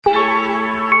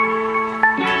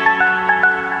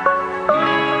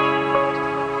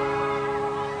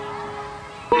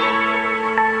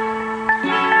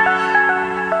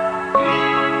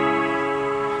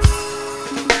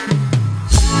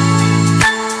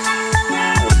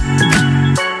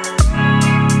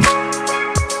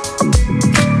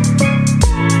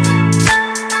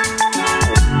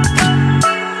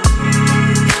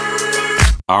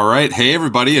right. Hey,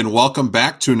 everybody, and welcome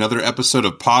back to another episode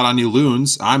of Pod on You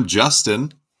Loons. I'm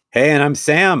Justin. Hey, and I'm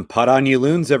Sam. Pod on You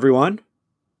Loons, everyone.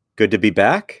 Good to be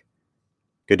back.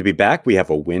 We have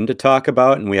a win to talk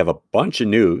about, and we have a bunch of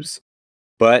news.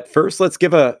 But first, let's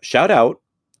give a shout out.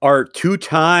 Our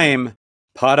two-time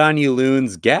Pod on You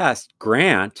Loons guest,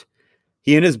 Grant,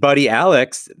 he and his buddy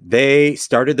Alex, they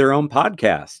started their own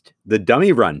podcast, the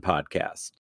Dummy Run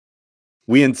podcast.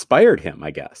 We inspired him,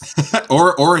 I guess.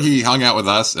 or he hung out with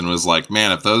us and was like,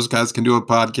 man, if those guys can do a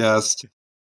podcast,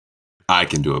 I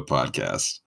can do a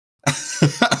podcast.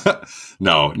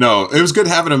 No, it was good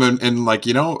having him. And like,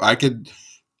 you know, I could,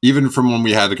 even from when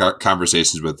we had the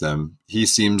conversations with him, he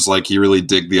seems like he really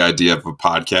digged the idea of a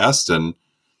podcast. And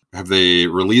have they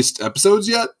released episodes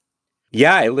yet?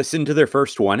 Yeah, I listened to their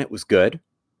first one. It was good.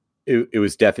 It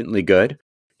was definitely good.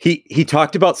 He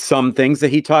talked about some things that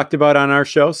he talked about on our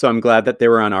show, so I'm glad that they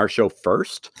were on our show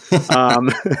first.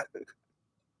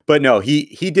 But no,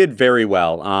 he did very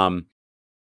well.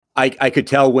 I could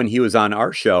tell when he was on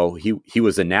our show, he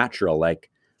was a natural. Like,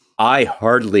 I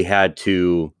hardly had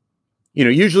to,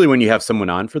 usually when you have someone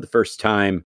on for the first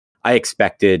time, I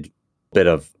expected a bit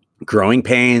of growing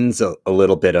pains, a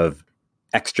little bit of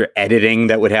extra editing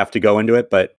that would have to go into it,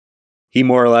 but he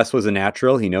more or less was a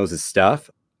natural. He knows his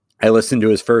stuff. I listened to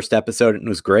his first episode and it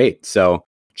was great. So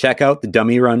check out the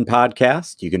Dummy Run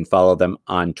podcast. You can follow them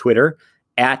on Twitter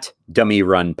at Dummy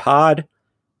Run Pod.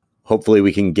 Hopefully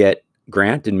we can get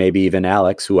Grant and maybe even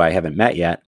Alex, who I haven't met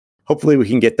yet. Hopefully we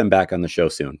can get them back on the show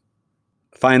soon.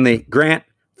 Finally, Grant,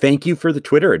 thank you for the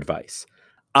Twitter advice.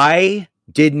 I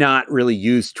did not really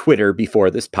use Twitter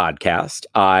before this podcast.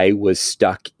 I was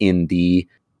stuck in the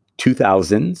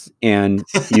 2000s and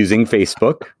using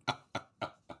Facebook.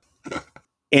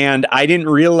 And I didn't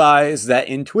realize that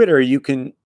in Twitter,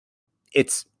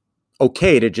 it's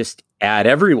okay to just add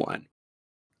everyone.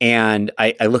 And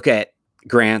I look at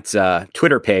Grant's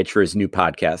Twitter page for his new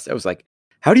podcast. I was like,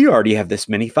 how do you already have this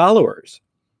many followers?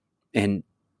 And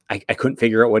I couldn't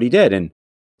figure out what he did. And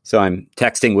so I'm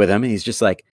texting with him and he's just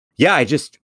like, yeah, I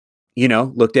just,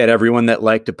 looked at everyone that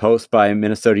liked to post by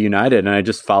Minnesota United and I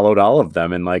just followed all of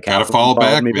them and like, gotta follow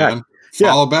back, man.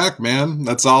 Follow back, man.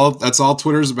 That's all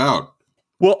Twitter's about.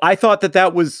 Well, I thought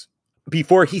that was,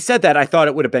 before he said that, I thought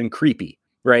it would have been creepy,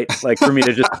 right? Like for me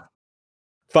to just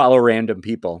follow random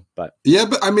people. But yeah,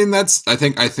 but I mean, I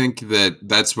think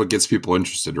that's what gets people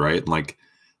interested, right? Like,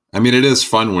 I mean, it is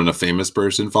fun when a famous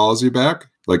person follows you back.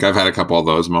 Like I've had a couple of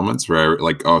those moments where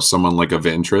someone like of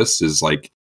interest is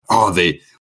like, oh,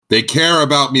 they care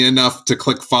about me enough to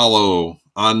click follow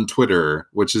on Twitter,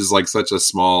 which is like such a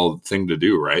small thing to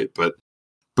do, right? But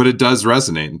it does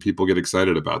resonate and people get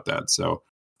excited about that. So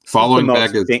following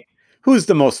back is who's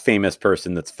the most famous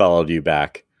person that's followed you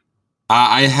back?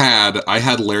 I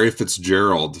had Larry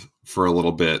Fitzgerald for a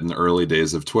little bit in the early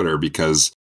days of Twitter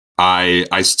because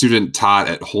I student taught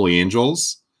at Holy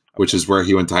Angels, which is where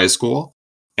he went to high school.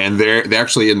 And they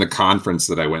actually in the conference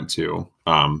that I went to,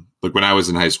 like when I was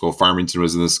in high school, Farmington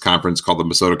was in this conference called the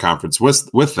Minnesota Conference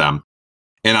with them.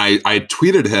 And I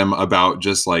tweeted him about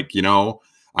just like,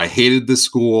 I hated this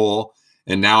school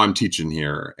and now I'm teaching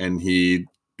here. And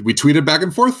we tweeted back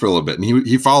and forth for a little bit and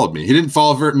he followed me. He didn't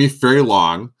follow me very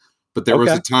long, but there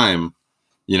was a time,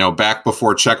 back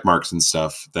before check marks and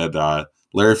stuff that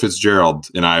Larry Fitzgerald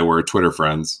and I were Twitter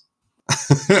friends.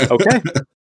 Okay.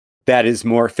 That is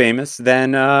more famous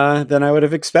than I would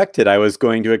have expected. I was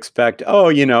going to expect,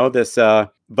 this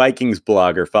Vikings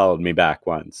blogger followed me back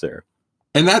once, or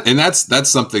and that's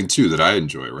something too that I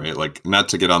enjoy, right? Like, not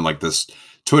to get on like this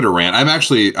Twitter rant. I'm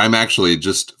actually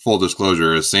just full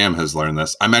disclosure, as Sam has learned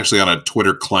this. I'm actually on a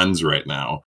Twitter cleanse right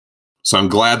now, so I'm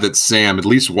glad that Sam, at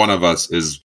least one of us,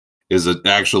 is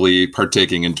actually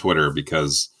partaking in Twitter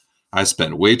because I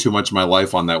spent way too much of my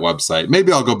life on that website.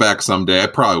 Maybe I'll go back someday. I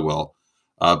probably will.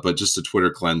 But just a Twitter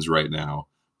cleanse right now.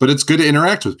 But it's good to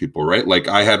interact with people, right? Like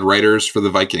I had writers for the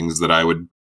Vikings that I would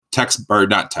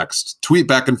tweet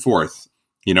back and forth,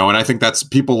 and I think that's,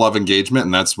 people love engagement.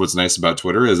 And that's what's nice about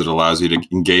Twitter is it allows you to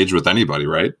engage with anybody,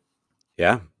 right?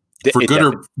 Yeah. For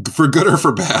good or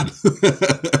for bad.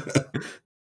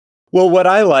 Well, what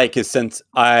I like is since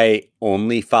I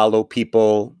only follow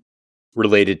people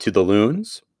related to the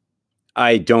Loons,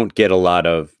 I don't get a lot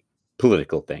of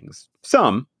political things.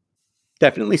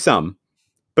 Definitely some,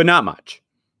 but not much.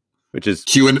 Which is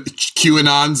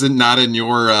QAnon's and not in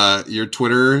your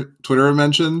Twitter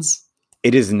mentions.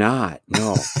 It is not.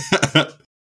 No.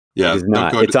 Yeah, it is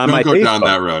not. It's on my Facebook. Down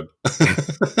that road.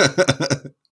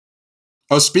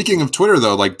 Oh, speaking of Twitter,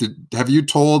 though, like, have you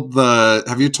told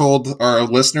our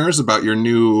listeners about your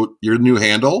new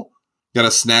handle? You got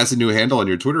a snazzy new handle on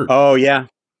your Twitter. Oh yeah,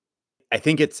 I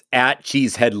think it's at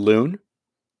Cheesehead Loon,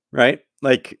 right?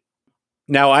 Like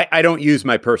now I don't use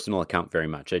my personal account very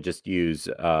much. I just use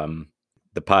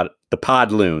the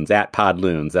pod loons at pod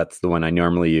loons. That's the one I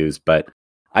normally use, but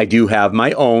I do have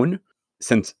my own,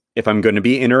 since if I'm going to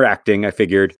be interacting, I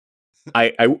figured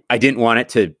I didn't want it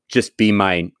to just be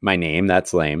my name.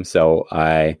 That's lame. So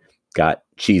I got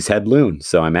Cheesehead Loon.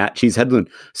 So I'm at Cheesehead Loon.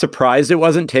 Surprised it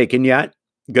wasn't taken yet.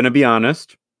 Gonna be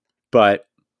honest, but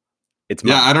it's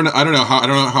mine. Yeah, I don't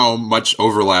know how much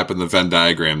overlap in the Venn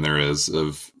diagram there is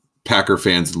of Packer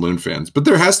fans and Loon fans, but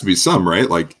there has to be some, right?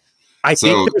 Like, I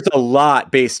think there's a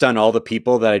lot based on all the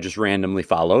people that I just randomly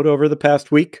followed over the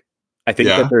past week. I think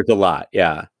that there's a lot.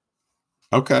 Yeah.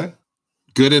 Okay.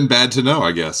 Good and bad to know,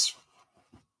 I guess.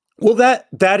 Well,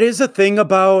 that is a thing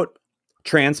about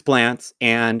transplants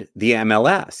and the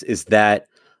MLS, is that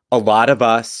a lot of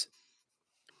us,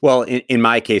 well, in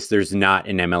my case, there's not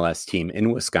an MLS team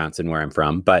in Wisconsin where I'm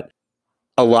from, but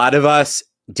a lot of us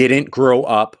didn't grow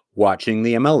up watching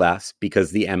the MLS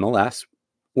because the MLS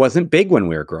wasn't big when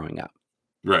we were growing up.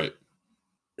 Right.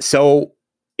 So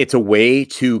it's a way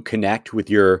to connect with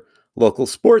your local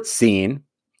sports scene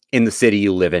in the city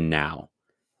you live in now.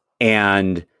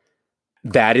 And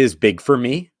that is big for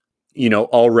me. You know,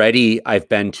 already I've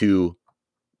been to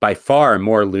by far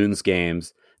more Loons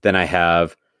games than I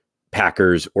have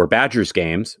Packers or Badgers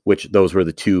games, which those were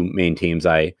the two main teams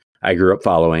I grew up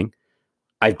following.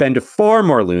 I've been to far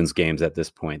more Loons games at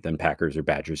this point than Packers or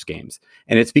Badgers games.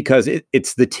 And it's because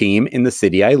it's the team in the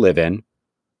city I live in.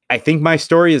 I think my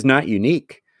story is not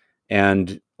unique.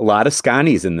 And a lot of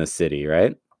Scotties in this city,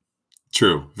 right?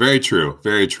 True. Very true.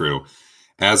 Very true.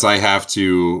 As I have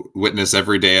to witness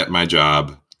every day at my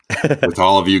job with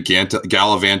all of you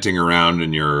gallivanting around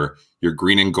in your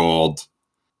green and gold,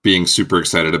 being super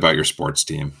excited about your sports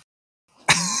team.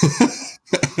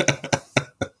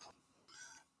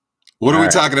 What are we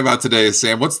talking about today,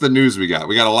 Sam? What's the news we got?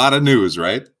 We got a lot of news,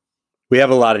 right? We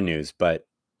have a lot of news, but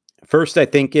first, I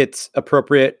think it's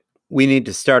appropriate. We need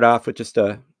to start off with just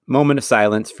a moment of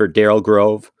silence for Daryl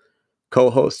Grove,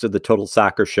 co-host of the Total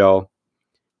Soccer Show.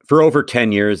 For over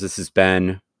 10 years, this has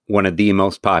been one of the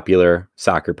most popular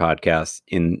soccer podcasts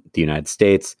in the United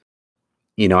States.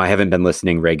 You know, I haven't been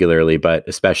listening regularly, but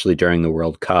especially during the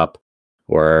World Cup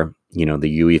or, you know,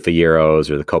 the UEFA Euros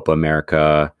or the Copa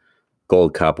America,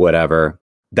 Gold Cup, whatever,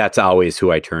 that's always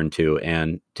who I turn to.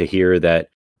 And to hear that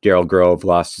Daryl Grove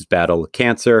lost his battle with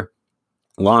cancer,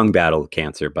 long battle with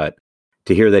cancer, but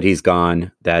to hear that he's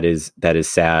gone, that is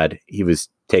sad. He was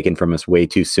taken from us way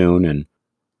too soon. And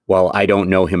while I don't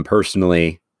know him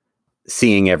personally,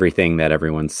 seeing everything that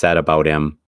everyone said about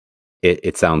him,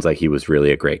 it sounds like he was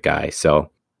really a great guy.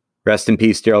 So rest in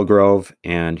peace, Daryl Grove.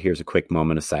 And here's a quick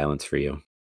moment of silence for you.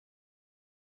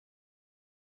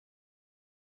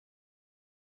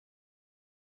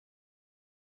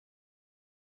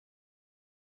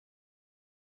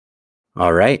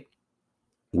 All right.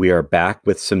 We are back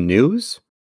with some news.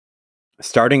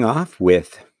 Starting off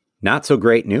with not so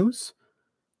great news.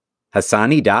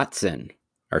 Hassani Dotson,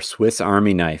 our Swiss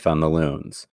Army knife on the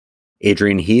Loons.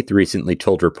 Adrian Heath recently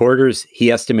told reporters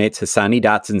he estimates Hassani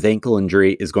Dotson's ankle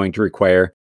injury is going to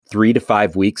require 3 to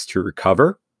 5 weeks to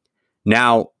recover.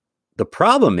 Now, the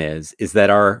problem is that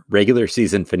our regular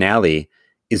season finale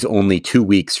is only 2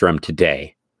 weeks from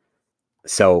today.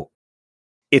 So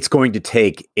it's going to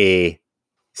take a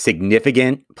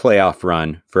significant playoff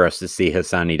run for us to see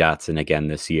Hassani Dotson again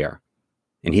this year.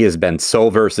 And he has been so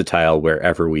versatile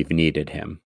wherever we've needed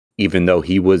him. Even though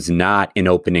he was not an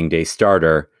opening day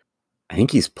starter, I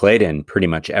think he's played in pretty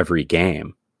much every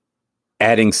game.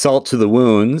 Adding salt to the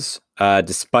wounds,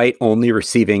 despite only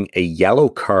receiving a yellow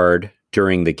card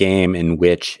during the game in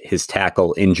which his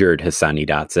tackle injured Hassani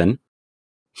Dotson,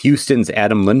 Houston's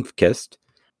Adam Lindqvist,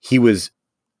 he was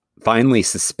finally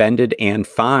suspended and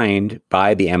fined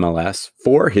by the MLS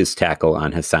for his tackle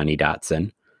on Hassani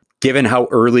Dotson. Given how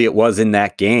early it was in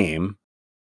that game,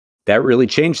 that really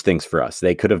changed things for us.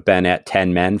 They could have been at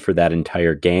 10 men for that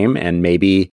entire game, and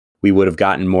maybe we would have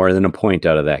gotten more than a point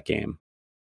out of that game.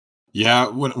 Yeah,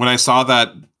 when I saw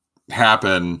that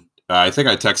happen, I think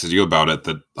I texted you about it,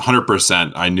 that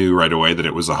 100% I knew right away that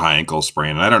it was a high ankle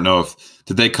sprain. And I don't know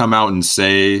did they come out and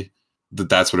say that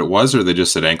that's what it was, or they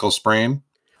just said ankle sprain?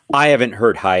 I haven't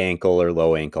heard high ankle or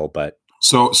low ankle, but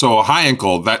so a high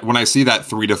ankle, that when I see that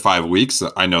 3 to 5 weeks,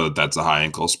 I know that that's a high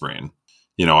ankle sprain.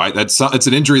 You know, it's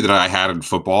an injury that I had in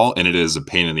football, and it is a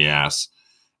pain in the ass.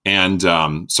 And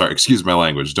sorry, excuse my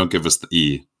language. Don't give us the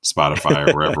E, Spotify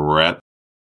or wherever we're at.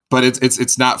 But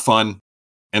it's not fun.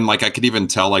 And like I could even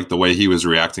tell like the way he was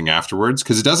reacting afterwards,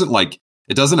 because it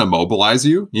doesn't immobilize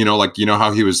you. You know, like you know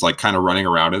how he was like kind of running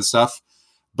around and stuff.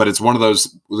 but it's one of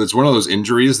those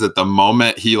injuries that the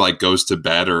moment he like goes to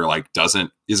bed or like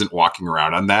isn't walking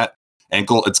around on that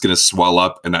ankle, it's going to swell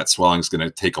up, and that swelling is going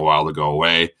to take a while to go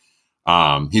away.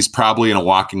 He's probably in a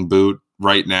walking boot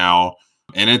right now,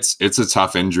 and it's a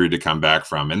tough injury to come back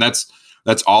from. And that's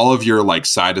all of your like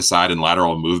side to side and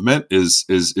lateral movement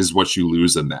is what you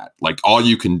lose in that. Like all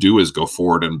you can do is go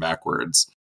forward and backwards.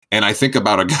 And I think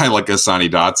about a guy like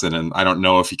Hassani Dotson, and I don't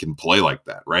know if he can play like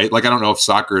that, right? Like I don't know if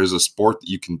soccer is a sport that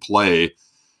you can play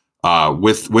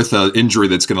with an injury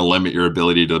that's going to limit your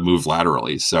ability to move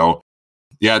laterally. So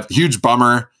yeah, huge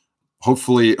bummer.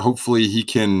 Hopefully he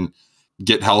can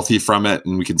get healthy from it,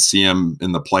 and we can see him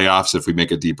in the playoffs if we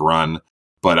make a deep run.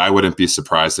 But I wouldn't be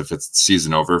surprised if it's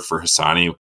season over for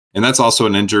Hassani. And that's also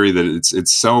an injury that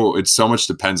it's so much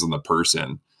depends on the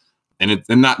person. And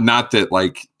not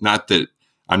that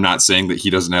I'm not saying that he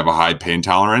doesn't have a high pain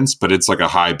tolerance, but it's like a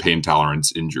high pain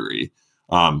tolerance injury.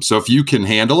 So if you can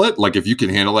handle it, like if you can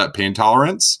handle that pain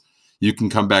tolerance, you can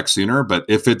come back sooner. But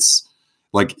if it's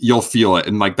like, you'll feel it.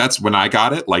 And like, that's when I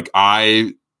got it. Like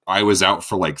I was out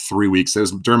for like 3 weeks. It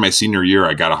was during my senior year.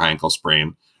 I got a high ankle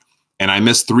sprain and I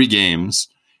missed 3 games.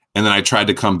 And then I tried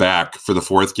to come back for the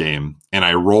 4th game and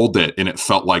I rolled it, and it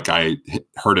felt like I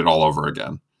hurt it all over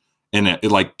again. And it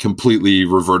like completely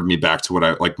reverted me back to what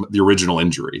I like the original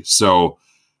injury. So,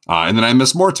 and then I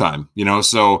missed more time,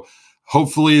 so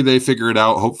hopefully they figure it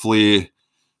out. Hopefully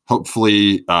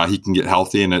he can get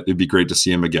healthy, and it'd be great to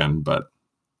see him again. But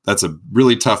that's a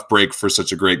really tough break for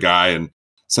such a great guy and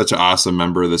such an awesome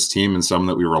member of this team, and someone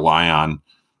that we rely on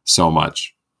so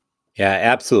much. Yeah,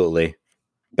 absolutely.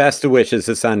 Best of wishes,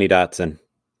 Hassani Dotson.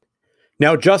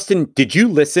 Now, Justin, did you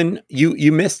listen?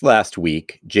 You missed last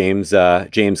week. James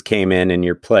came in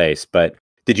your place, but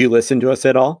did you listen to us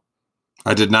at all?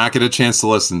 I did not get a chance to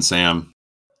listen, Sam.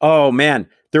 Oh, man.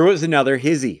 There was another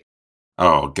Hizzy.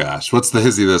 Oh, gosh. What's the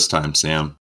Hizzy this time,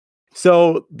 Sam?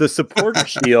 So the supporter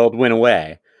shield went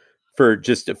away for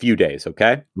just a few days,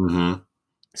 okay? Mm-hmm.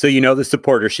 So the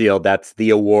supporter shield, that's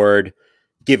the award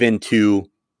given to,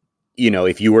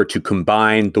 if you were to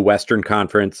combine the Western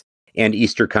Conference and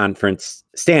Eastern Conference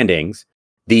standings,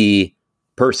 the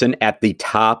person at the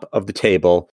top of the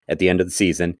table at the end of the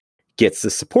season gets the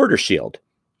supporter shield.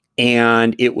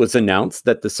 And it was announced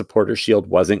that the supporter shield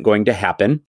wasn't going to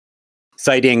happen,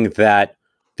 citing that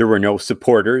there were no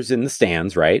supporters in the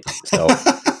stands, right? So,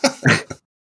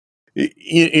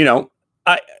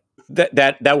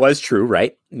 that was true,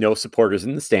 right? No supporters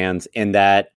in the stands, and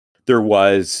that there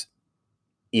was,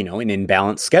 an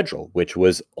imbalanced schedule, which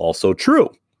was also true.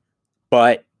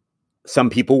 But some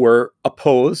people were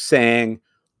opposed, saying,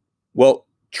 well,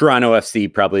 Toronto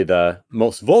FC, probably the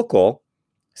most vocal,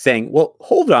 saying, well,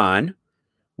 hold on.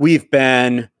 We've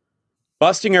been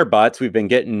busting our butts. We've been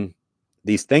getting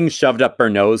these things shoved up our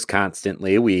nose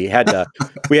constantly. We had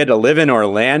to live in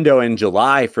Orlando in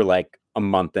July for like a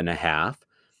month and a half.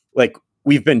 Like,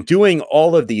 we've been doing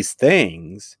all of these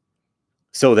things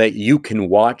so that you can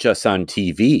watch us on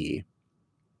TV.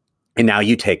 And now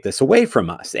you take this away from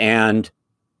us. And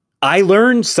I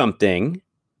learned something,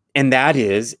 and that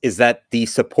is that the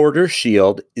supporter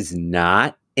shield is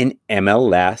not an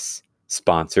MLS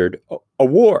sponsored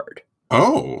award.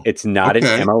 Oh, it's not an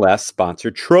MLS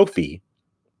sponsored trophy.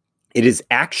 It is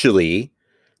actually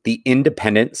the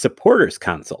Independent Supporters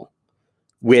Council,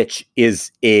 which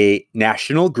is a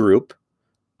national group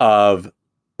of,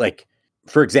 like,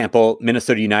 for example,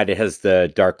 Minnesota United has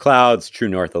the Dark Clouds, True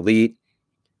North Elite.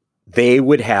 They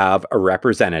would have a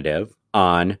representative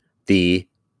on the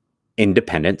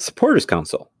Independent Supporters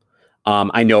Council.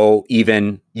 I know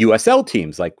even USL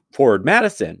teams like Forward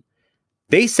Madison,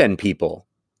 they send people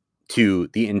to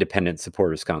the Independent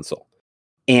Supporters Council.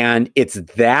 And it's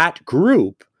that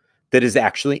group that is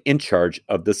actually in charge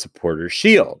of the Supporter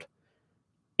Shield.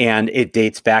 And it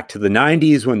dates back to the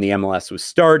 90s when the MLS was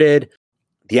started.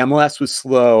 The MLS was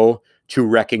slow to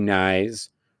recognize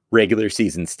regular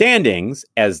season standings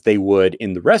as they would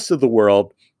in the rest of the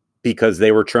world, because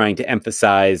they were trying to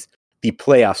emphasize the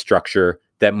playoff structure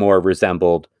that more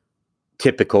resembled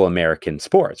typical American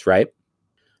sports, right?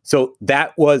 So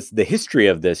that was the history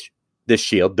of this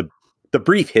shield, the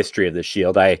brief history of the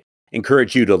shield. I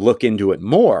encourage you to look into it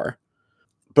more.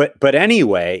 But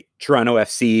anyway, Toronto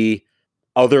FC,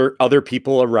 other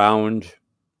people around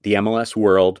the MLS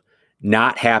world,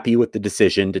 not happy with the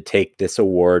decision to take this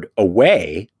award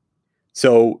away.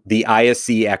 So the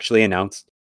ISC actually announced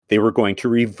they were going to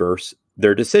reverse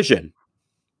their decision.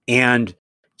 And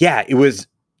yeah, it was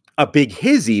a big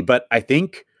hizzy, but I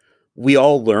think we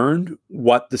all learned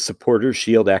what the supporter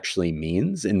shield actually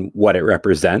means and what it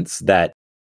represents, that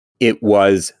it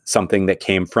was something that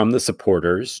came from the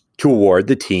supporters to award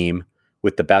the team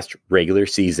with the best regular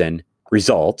season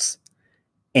results,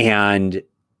 and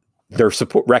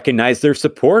recognize their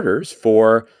supporters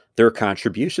for their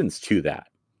contributions to that.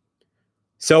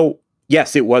 So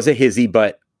yes, it was a hizzy,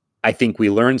 but I think we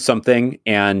learned something,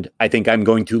 and I think I'm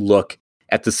going to look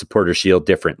at the Supporter Shield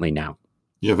differently now.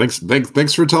 Yeah,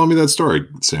 thanks for telling me that story,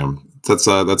 Sam. That's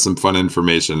some fun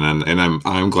information, and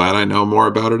I'm glad I know more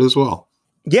about it as well.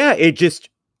 Yeah, it just,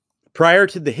 prior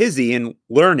to the hizzy and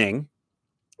learning,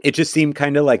 it just seemed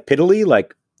kind of like piddly,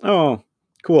 like, oh,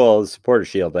 cool, the Supporter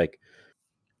Shield. Like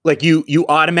you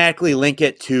automatically link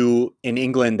it to, in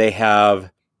England, they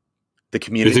have the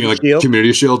Community Shield. Like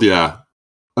Community Shield? Yeah.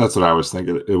 That's what I was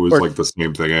thinking. It was like the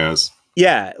same thing as.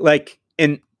 Yeah, like,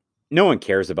 and no one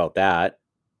cares about that,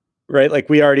 right? Like,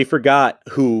 we already forgot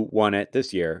who won it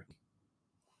this year.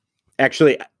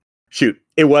 Actually, shoot,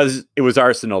 it was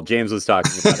Arsenal. James was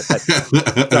talking about it.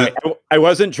 But, sorry, I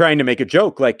wasn't trying to make a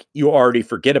joke. Like, you already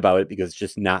forget about it because it's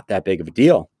just not that big of a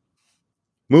deal.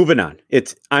 Moving on.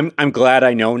 I'm glad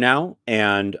I know now,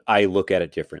 and I look at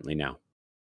it differently now.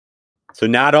 So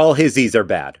not all hizzies are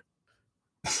bad.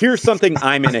 Here's something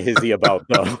I'm in a hizzy about,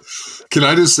 though. Can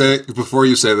I just say, before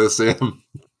you say this, Sam,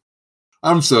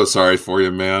 I'm so sorry for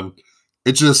you, man.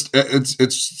 It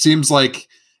seems like,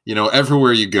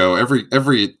 everywhere you go,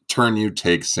 every turn you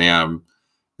take, Sam,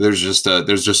 there's just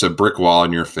a brick wall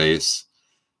in your face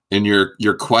in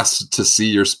your quest to see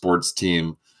your sports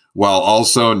team while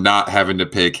also not having to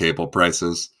pay cable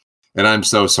prices. And I'm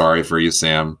so sorry for you,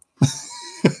 Sam.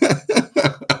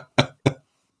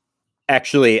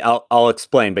 Actually, I'll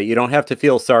explain, but you don't have to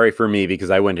feel sorry for me because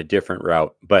I went a different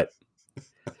route. But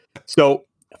so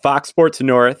Fox Sports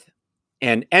North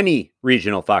and any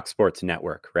regional Fox Sports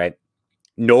network, right?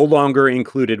 No longer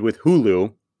included with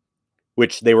Hulu,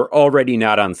 which they were already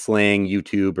not on Sling,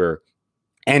 YouTube, or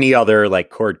any other like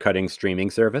cord cutting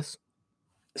streaming service.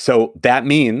 So that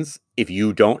means if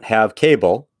you don't have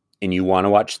cable and you want to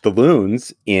watch the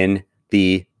Loons in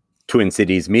the Twin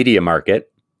Cities media market,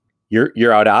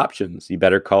 you're out of options. You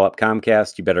better call up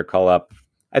Comcast. You better call up,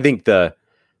 I think the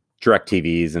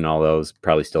DirecTVs and all those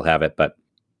probably still have it, but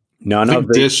none of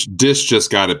the Dish just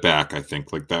got it back. I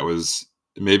think like that was,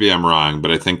 maybe I'm wrong,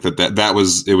 but I think that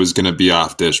was, it was going to be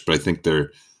off Dish, but I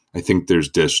think there's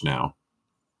Dish now.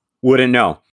 Wouldn't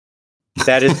know.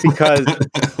 That is because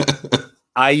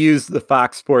I use the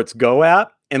Fox Sports Go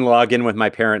app and log in with my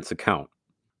parents' account,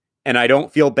 and I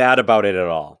don't feel bad about it at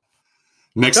all.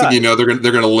 Next thing you know,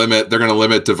 they're gonna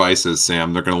limit devices,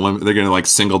 Sam. They're gonna like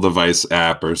single device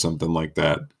app or something like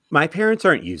that. My parents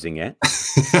aren't using it.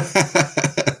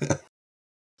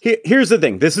 Here's the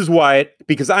thing. This is why,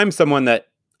 because I'm someone that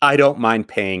I don't mind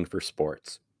paying for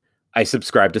sports. I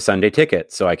subscribe to Sunday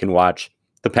Ticket so I can watch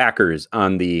the Packers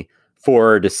on the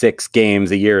 4 to 6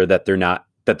 games a year that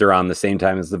they're on the same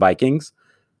time as the Vikings.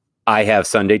 I have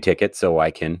Sunday Ticket so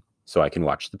I can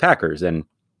watch the Packers, and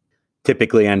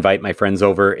typically I invite my friends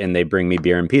over and they bring me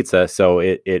beer and pizza, so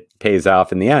it pays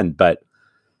off in the end. But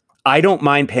I don't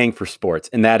mind paying for sports,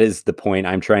 and that is the point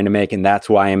I'm trying to make, and that's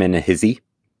why I'm in a hizzy.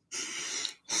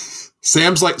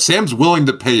 Sam's willing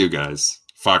to pay you guys,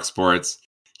 Fox Sports.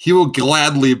 He will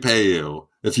gladly pay you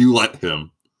if you let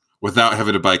him without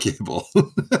having to buy cable.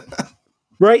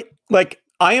 Right? Like,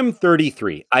 I am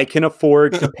 33. I can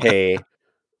afford to pay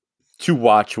to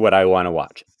watch what I want to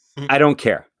watch. I don't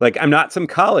care. Like, I'm not some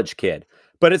college kid,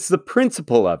 but it's the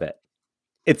principle of it.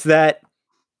 It's that,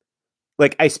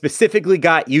 like, I specifically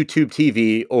got YouTube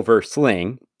TV over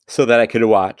Sling so that I could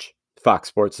watch Fox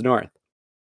Sports North.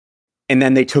 And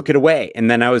then they took it away.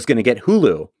 And then I was going to get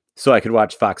Hulu so I could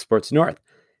watch Fox Sports North.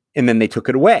 And then they took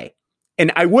it away.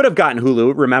 And I would have gotten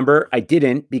Hulu. Remember, I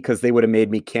didn't because they would have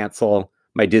made me cancel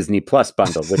my Disney Plus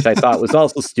bundle, which I thought was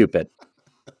also stupid.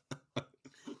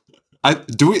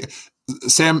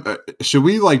 Sam, should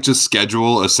we like just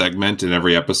schedule a segment in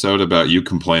every episode about you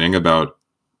complaining about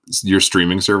your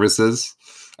streaming services?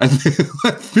 I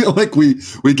feel like we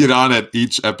get on at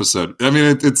each episode. I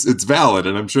mean, it's valid,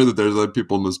 and I'm sure that there's other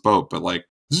people in this boat, but like,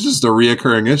 this is just a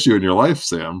reoccurring issue in your life,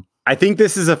 Sam. I think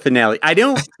this is a finale. I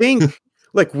don't think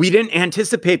like we didn't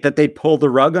anticipate that they'd pull the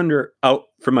rug out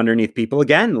from underneath people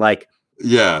again. Like,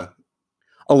 yeah,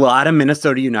 a lot of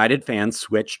Minnesota United fans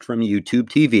switched from YouTube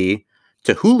TV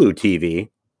to Hulu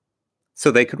TV so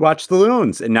they could watch the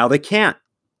Loons, and now they can't.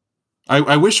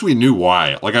 I wish we knew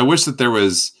why. Like, I wish that there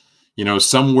was,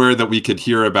 somewhere that we could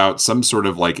hear about some sort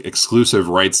of like exclusive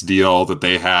rights deal that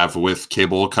they have with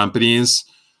cable companies,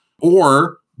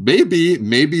 or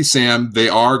maybe Sam, they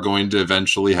are going to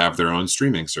eventually have their own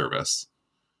streaming service.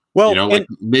 Well, Like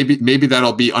maybe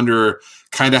that'll be under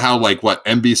kind of how like what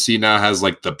NBC now has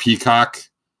like the Peacock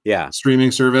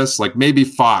streaming service. Like maybe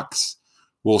Fox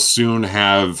will soon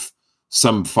have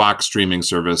some Fox streaming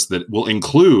service that will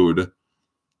include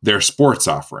their sports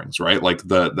offerings, right? Like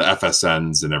the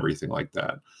FSNs and everything like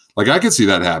that. Like I could see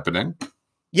that happening.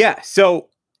 Yeah. So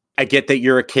I get that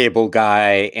you're a cable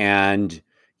guy and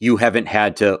you haven't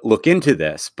had to look into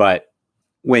this, but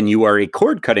when you are a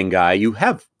cord cutting guy,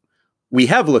 we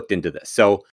have looked into this.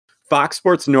 So Fox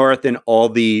Sports North and all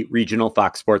the regional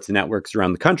Fox Sports networks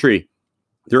around the country,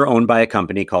 they're owned by a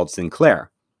company called Sinclair.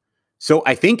 So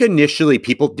I think initially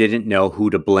people didn't know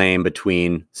who to blame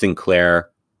between Sinclair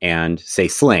and, say,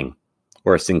 Sling,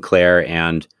 or Sinclair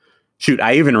and,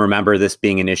 I even remember this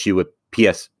being an issue with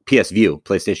PS View,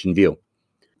 PlayStation View.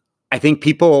 I think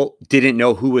people didn't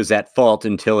know who was at fault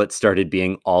until it started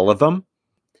being all of them.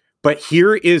 But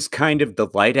here is kind of the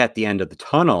light at the end of the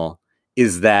tunnel,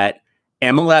 is that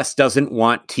MLS doesn't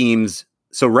want teams.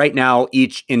 So right now,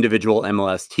 each individual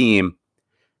MLS team,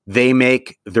 they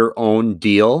make their own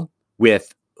deal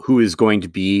with who is going to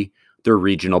be their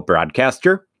regional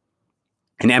broadcaster.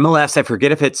 And MLS, I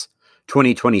forget if it's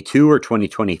 2022 or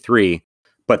 2023,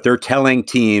 but they're telling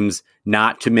teams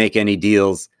not to make any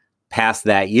deals past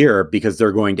that year because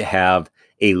they're going to have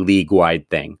a league-wide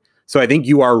thing. So I think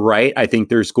you are right. I think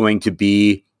there's going to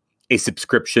be a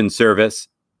subscription service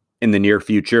in the near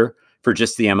future for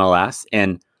just the MLS.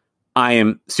 And I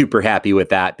am super happy with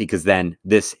that, because then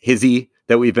this Hizzy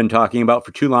that we've been talking about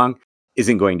for too long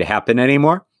isn't going to happen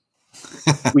anymore.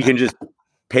 We can just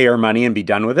pay our money and be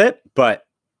done with it. But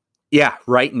yeah,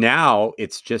 right now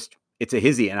it's a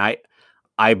Hizzy. And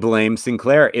I blame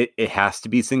Sinclair. It has to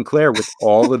be Sinclair with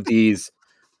all of these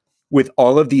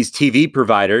TV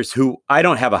providers, who I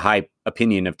don't have a high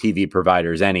opinion of TV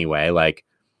providers anyway. Like,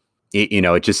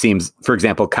 it just seems, for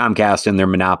example, Comcast and their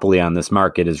monopoly on this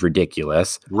market is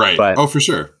ridiculous. Right. For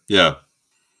sure. Yeah.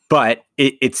 But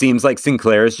it seems like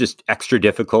Sinclair is just extra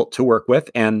difficult to work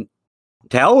with, and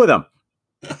to hell with them.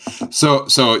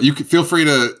 So you can feel free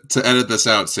to edit this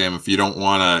out, Sam, if you don't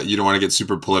want to get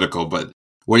super political. But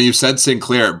when you said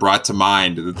Sinclair, it brought to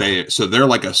mind that they're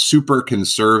like a super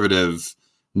conservative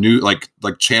new like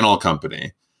channel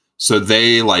company. So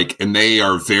they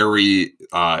are very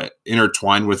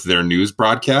intertwined with their news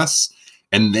broadcasts,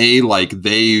 and they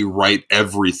write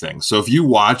everything. So if you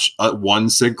watch one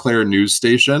Sinclair news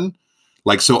station,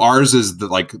 so ours is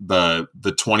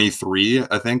the 23,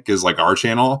 I think, is like our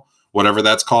channel, whatever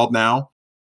that's called now.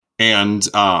 And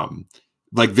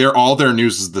all their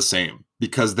news is the same,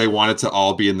 because they want it to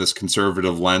all be in this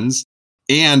conservative lens.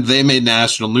 And they made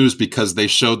national news because they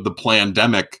showed the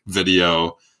Plandemic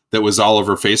video that was all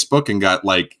over Facebook and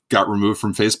got removed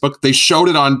from Facebook. They showed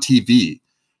it on TV.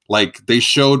 They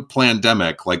showed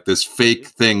Plandemic, this fake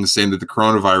thing saying that the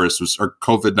coronavirus or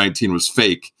COVID-19 was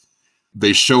fake.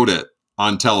 They showed it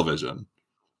on television,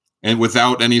 and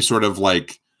without any sort of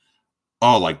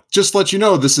just let you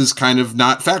know, this is kind of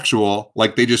not factual.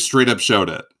 They just straight up showed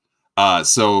it.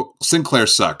 So Sinclair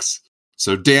sucks.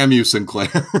 So damn you, Sinclair.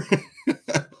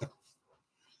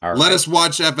 Let us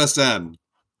watch FSN.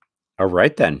 All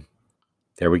right, then.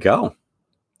 There we go.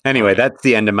 Anyway, that's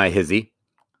the end of my Hizzy.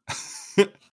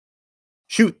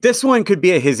 This one could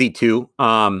be a Hizzy too.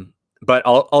 But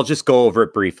I'll just go over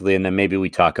it briefly, and then maybe we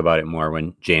talk about it more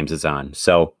when James is on.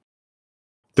 So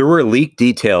there were leaked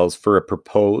details for a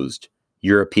proposed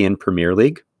European Premier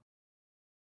League,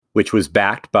 which was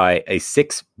backed by a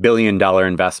 $6 billion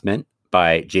investment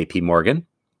by JP Morgan.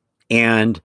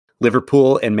 And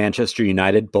Liverpool and Manchester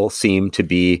United both seem to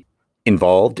be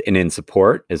involved and in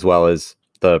support, as well as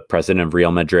the president of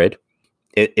Real Madrid.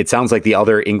 It sounds like the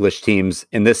other English teams,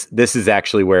 and this is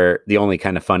actually where the only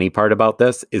kind of funny part about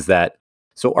this is that,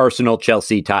 so Arsenal,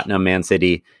 Chelsea, Tottenham, Man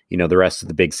City, the rest of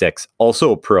the big six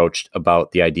also approached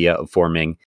about the idea of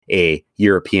forming a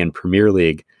European Premier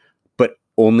League, but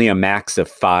only a max of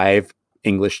 5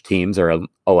 English teams are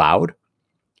allowed.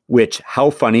 Which, how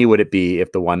funny would it be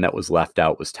if the one that was left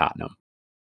out was Tottenham?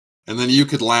 And then you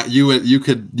could laugh. You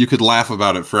could laugh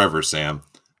about it forever, Sam.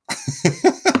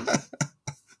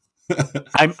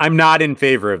 I'm not in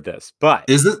favor of this, but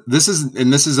this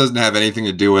doesn't have anything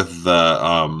to do with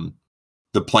the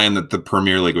plan that the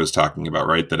Premier League was talking about,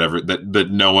 right? That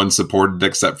no one supported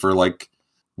except for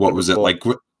what was it like?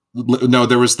 No,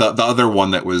 there was the other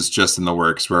one that was just in the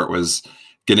works, where it was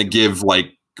going to give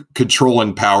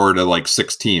controlling power to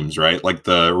 6 teams, right?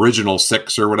 The original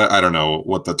 6 or whatever. I don't know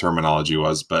what the terminology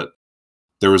was, but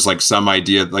there was some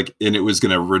idea and it was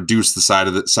going to reduce the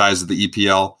size of the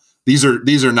EPL. These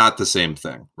are not the same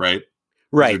thing, right?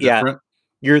 Right. Yeah.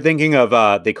 You're thinking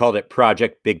of they called it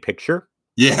Project Big Picture.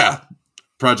 Yeah.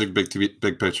 Project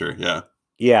Big Picture. Yeah.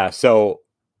 Yeah. So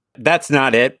that's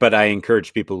not it, but I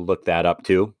encourage people to look that up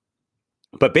too.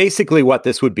 But basically, what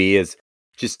this would be is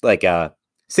just like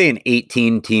say an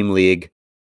 18 team league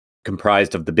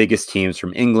comprised of the biggest teams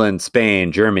from England,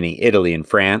 Spain, Germany, Italy, and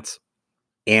France.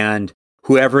 And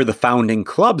whoever the founding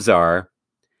clubs are,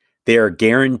 they are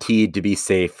guaranteed to be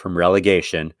safe from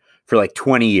relegation for like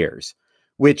 20 years,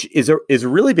 which is a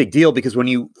really big deal because when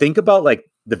you think about like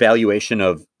the valuation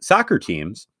of soccer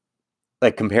teams,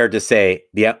 like compared to say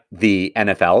the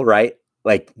NFL, right?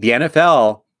 Like the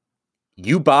NFL,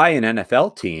 you buy an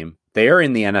NFL team, they are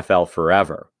in the NFL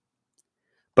forever.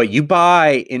 But you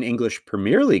buy an English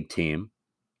Premier League team,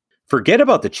 forget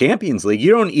about the Champions League.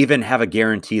 You don't even have a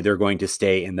guarantee they're going to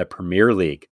stay in the Premier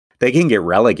League. They can get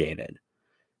relegated.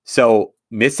 So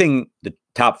missing the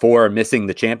top four, missing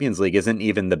the Champions League isn't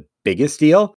even the biggest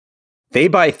deal. They,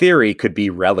 by theory, could be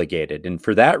relegated. And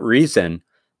for that reason,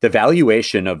 the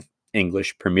valuation of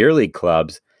English Premier League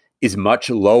clubs is much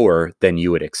lower than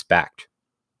you would expect.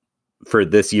 For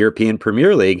this European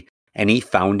Premier League, any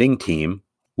founding team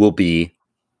will be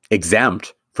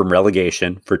exempt from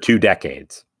relegation for 2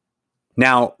 decades.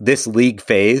 Now, this league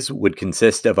phase would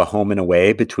consist of a home and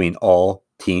away between all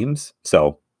teams.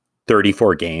 So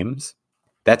 34 games.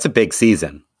 That's a big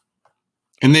season.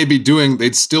 And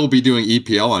they'd still be doing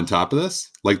EPL on top of this?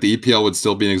 Like the EPL would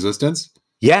still be in existence?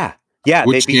 Yeah. Yeah.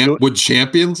 Would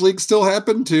Champions League still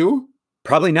happen too?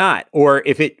 Probably not. Or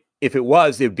if it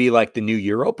was, it'd be like the new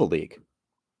Europa League.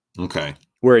 Okay.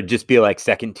 Where it'd just be like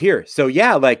second tier. So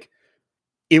yeah, like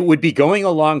it would be going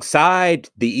alongside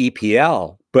the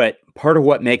EPL. But part of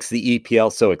what makes the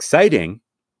EPL so exciting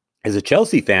as a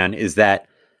Chelsea fan is that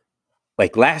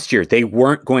like last year,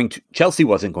 Chelsea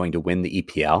wasn't going to win the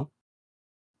EPL,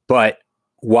 but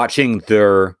watching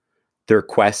their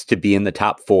quest to be in the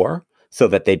top 4 so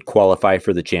that they'd qualify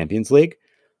for the Champions League,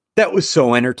 that was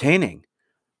so entertaining.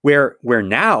 Where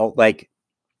now, like,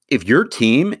 if your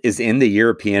team is in the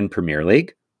European Premier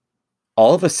League,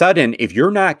 all of a sudden, if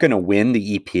you're not going to win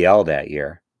the EPL that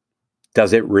year,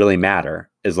 does it really matter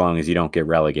as long as you don't get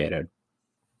relegated?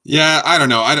 Yeah, I don't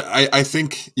know. I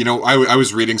think, I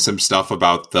was reading some stuff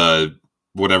about the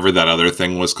whatever that other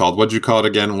thing was called. What'd you call it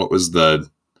again? What was the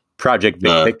Project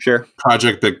Big Picture?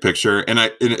 Project Big Picture. And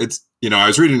it's I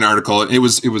was reading an article. And it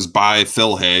was by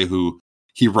Phil Hay, who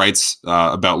he writes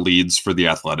about Leeds for The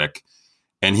Athletic,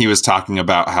 and he was talking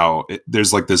about how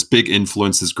there's like this big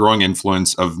influence, this growing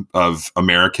influence of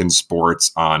American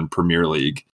sports on Premier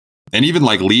League. And even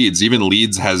like Leeds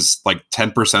has like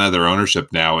 10% of their ownership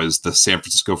now is the San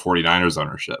Francisco 49ers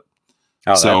ownership.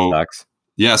 Oh, so, that sucks.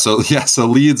 Yeah. So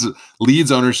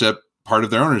Leeds ownership, part of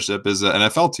their ownership is an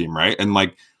NFL team, right? And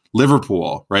like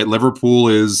Liverpool, right? Liverpool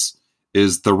is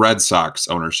the Red Sox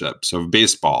ownership. So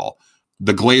baseball.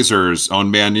 The Glazers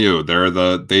own Man U.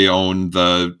 They own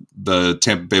the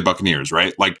Tampa Bay Buccaneers,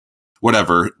 right? Like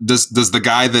whatever. Does the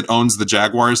guy that owns the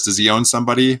Jaguars, does he own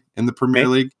somebody in the Premier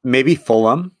League? Maybe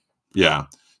Fulham. Yeah.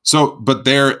 So, but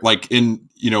they're like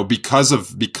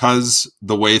because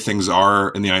the way things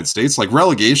are in the United States, like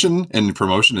relegation and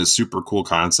promotion is super cool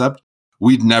concept.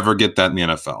 We'd never get that in the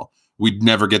NFL. We'd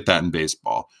never get that in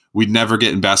baseball. We'd never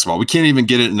get in basketball. We can't even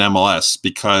get it in MLS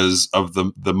because of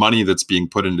the money that's being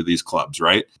put into these clubs,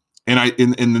 right?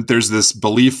 And there's this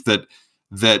belief that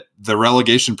the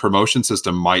relegation promotion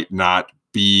system might not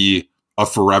be a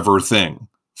forever thing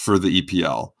for the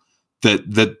EPL.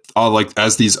 That like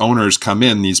as these owners come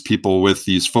in, these people with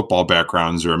these football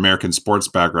backgrounds or American sports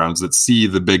backgrounds that see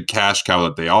the big cash cow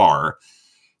that they are,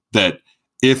 that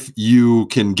if you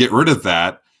can get rid of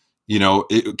that,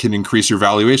 it can increase your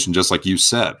valuation, just like you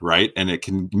said, right? And it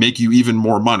can make you even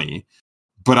more money.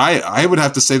 But I would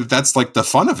have to say that that's like the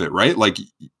fun of it, right? Like,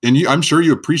 and I'm sure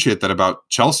you appreciate that about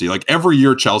Chelsea. Like every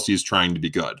year Chelsea is trying to be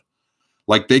good.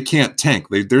 Like they can't tank.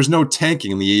 There's no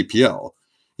tanking in the EPL.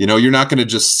 You're not going to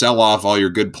just sell off all your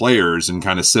good players and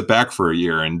kind of sit back for a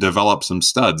year and develop some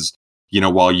studs,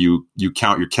 while you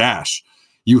count your cash.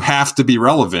 You have to be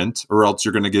relevant or else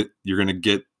you're going to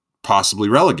get possibly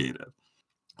relegated.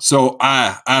 So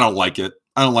I don't like it.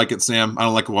 I don't like it, Sam. I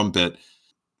don't like it one bit.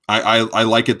 I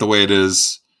like it the way it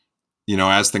is,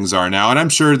 as things are now. And I'm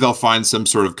sure they'll find some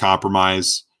sort of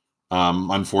compromise,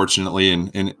 unfortunately.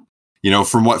 And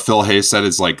from what Phil Hay said,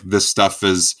 it's like this stuff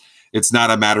it's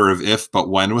not a matter of if, but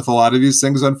when with a lot of these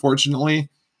things, unfortunately.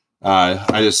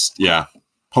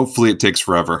 Hopefully it takes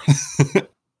forever.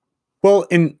 Well,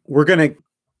 and we're going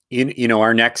to,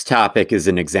 our next topic is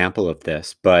an example of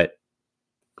this, but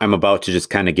I'm about to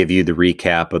just kind of give you the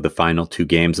recap of the final 2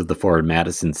 games of the Forward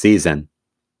Madison season.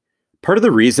 Part of the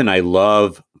reason I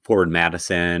love Forward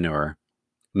Madison or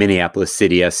Minneapolis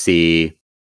City SC,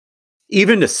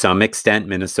 even to some extent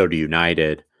Minnesota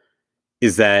United,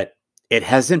 is that it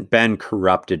hasn't been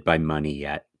corrupted by money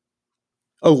yet.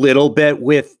 A little bit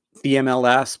with the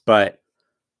MLS, but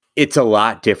it's a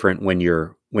lot different when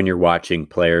you're watching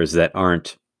players that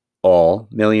aren't all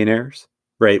millionaires,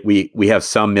 right? We have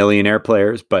some millionaire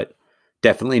players, but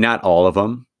definitely not all of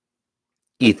them.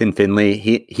 Ethan Finley,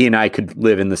 he and I could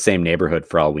live in the same neighborhood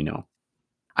for all we know.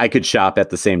 I could shop at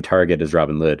the same Target as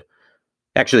Robin Lod.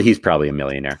 Actually, he's probably a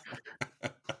millionaire.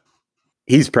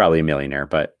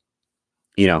 But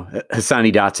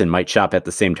Hassani Dotson might shop at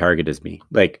the same Target as me.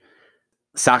 Like,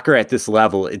 soccer at this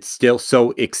level, it's still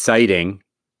so exciting.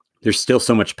 There's still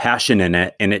so much passion in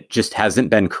it, and it just hasn't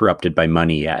been corrupted by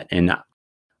money yet. And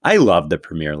I love the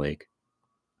Premier League.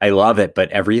 I love it,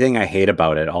 but everything I hate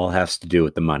about it all has to do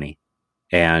with the money.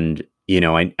 And,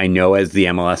 I know as the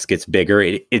MLS gets bigger,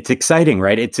 it's exciting,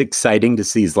 right? It's exciting to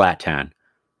see Zlatan.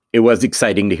 It was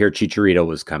exciting to hear Chicharito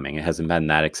was coming. It hasn't been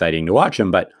that exciting to watch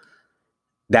him, but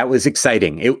that was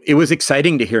exciting. It was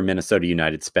exciting to hear Minnesota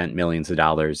United spent millions of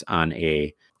dollars on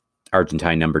a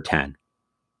Argentine number 10.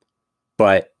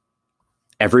 But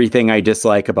everything I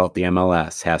dislike about the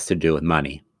MLS has to do with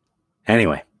money.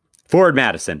 Anyway, Forward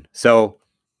Madison. So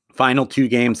final 2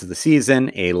 games of the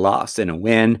season, a loss and a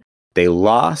win. They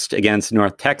lost against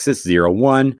North Texas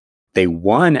 0-1. They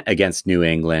won against New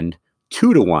England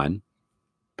 2-1.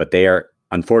 But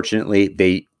unfortunately,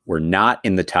 they were not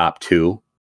in the top 2.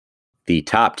 The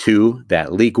top 2,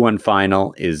 that League One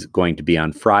final, is going to be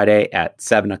on Friday at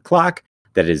 7 o'clock.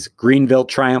 That is Greenville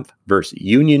Triumph versus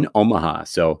Union Omaha.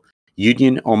 So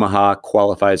Union Omaha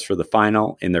qualifies for the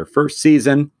final in their first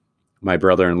season. My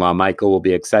brother-in-law Michael will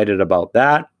be excited about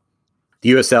that.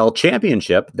 The USL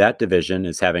Championship, that division,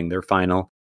 is having their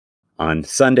final on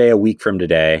Sunday, a week from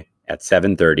today, at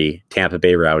 7:30. Tampa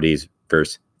Bay Rowdies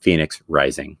versus Phoenix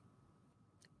Rising.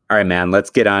 All right, man,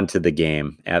 let's get on to the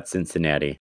game at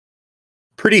Cincinnati.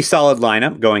 Pretty solid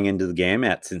lineup going into the game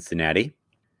at Cincinnati.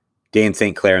 Dane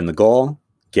St. Clair in the goal.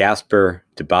 Gasper,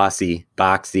 DeBossi,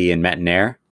 Boxy, and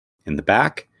Metanair in the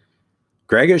back.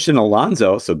 Gregish and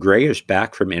Alonso. So Gregish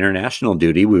back from international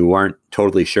duty. We weren't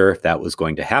totally sure if that was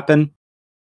going to happen.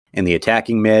 In the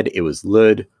attacking mid, it was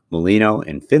Lod, Molino,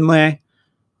 and Finlay.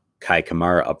 Kai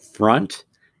Kamara up front.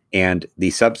 And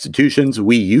the substitutions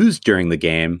we used during the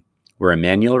game were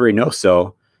Emmanuel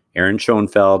Reynoso, Aaron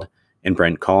Schoenfeld, and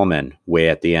Brent Coleman, way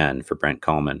at the end for Brent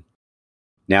Coleman.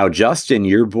 Now, Justin,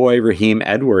 your boy Raheem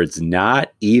Edwards,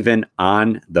 not even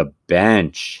on the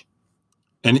bench.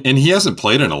 And he hasn't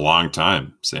played in a long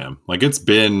time, Sam. Like, it's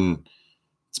been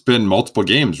multiple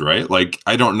games, right? Like,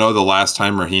 I don't know the last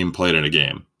time Raheem played in a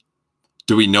game.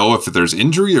 Do we know if there's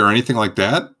injury or anything like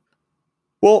that?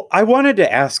 Well, I wanted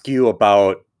to ask you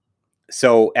about,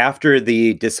 so after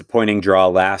the disappointing draw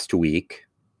last week,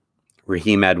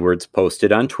 Raheem Edwards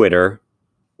posted on Twitter,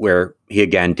 where he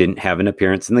again didn't have an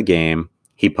appearance in the game.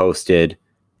 He posted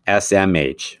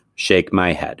SMH, shake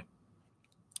my head.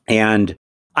 And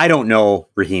I don't know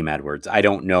Raheem Edwards. I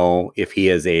don't know if he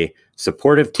is a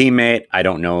supportive teammate. I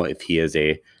don't know if he is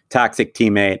a toxic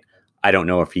teammate. I don't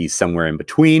know if he's somewhere in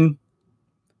between.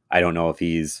 I don't know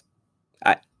if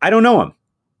I don't know him.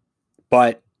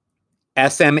 But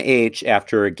SMH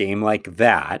after a game like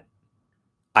that,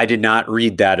 I did not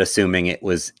read that assuming it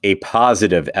was a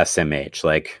positive SMH,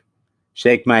 like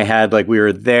shake my head like we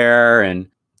were there and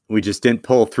we just didn't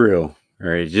pull through,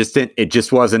 or it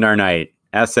just wasn't our night.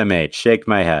 SMH, shake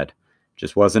my head.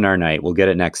 Just wasn't our night. We'll get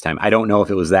it next time. I don't know if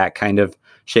it was that kind of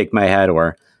shake my head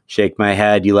or shake my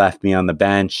head, you left me on the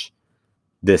bench.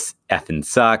 This effing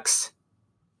sucks.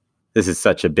 This is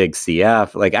such a big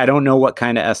CF. Like, I don't know what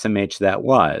kind of SMH that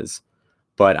was,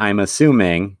 but I'm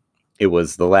assuming it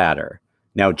was the latter.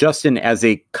 Now, Justin, as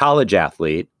a college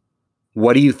athlete,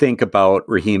 what do you think about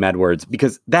Raheem Edwards?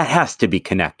 Because that has to be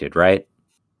connected, right?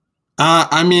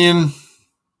 I mean,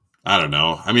 I don't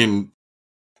know. I mean,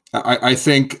 I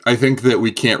think that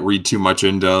we can't read too much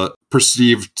into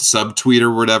perceived subtweet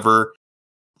or whatever.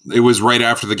 It was right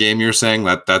after the game. You're saying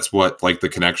that's what like the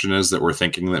connection is, that we're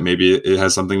thinking that maybe it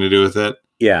has something to do with it.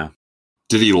 Yeah.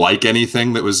 Did he like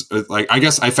anything that was like? I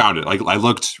guess I found it. Like I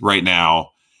looked right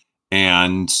now,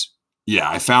 and yeah,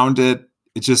 I found it.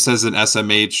 It just says an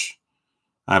SMH.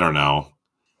 I don't know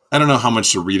how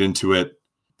much to read into it.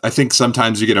 I think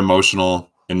sometimes you get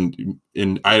emotional, and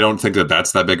I don't think that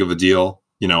that's that big of a deal.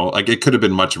 You know, like it could have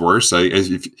been much worse. Sure.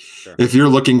 If you're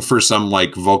looking for some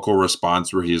like vocal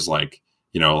response where he's like,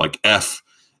 you know, like F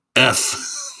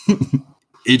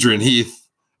Adrian Heath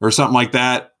or something like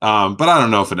that. But I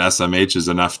don't know if an SMH is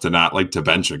enough to not like to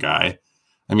bench a guy.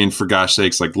 I mean, for gosh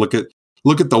sakes, like look at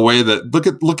the way that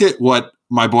look at what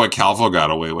my boy Calvo got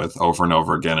away with over and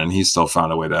over again, and he still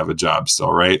found a way to have a job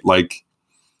still, right? Like,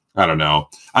 I don't know.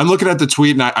 I'm looking at the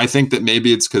tweet, and I think that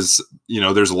maybe it's because,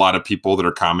 there's a lot of people that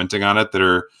are commenting on it that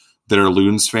are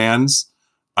Loons fans.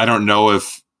 I don't know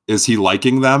is he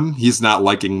liking them? He's not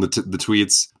liking the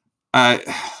tweets. I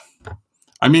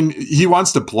mean, he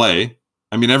wants to play.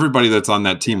 I mean, everybody that's on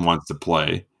that team wants to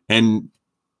play, and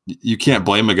you can't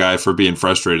blame a guy for being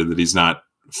frustrated that he's not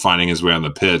finding his way on the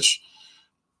pitch.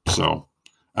 So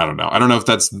I don't know. I don't know if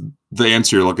that's the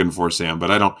answer you're looking for, Sam,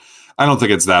 but I don't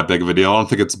think it's that big of a deal. I don't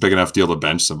think it's a big enough deal to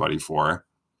bench somebody for.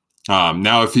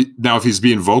 Now if he's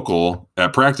being vocal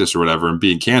at practice or whatever and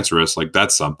being cancerous, like,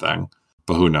 that's something,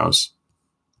 but who knows?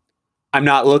 I'm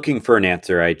not looking for an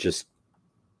answer.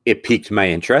 It piqued my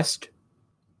interest.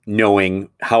 Knowing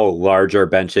how large our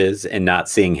bench is and not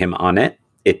seeing him on it,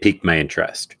 it piqued my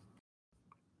interest.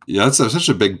 Yeah, that's such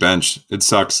a big bench. It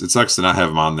sucks. It sucks to not have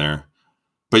him on there.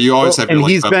 But you always have. And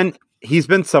he's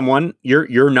been someone.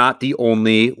 You're not the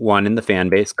only one in the fan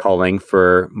base calling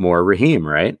for more Raheem,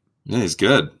 right? Yeah, he's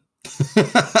good.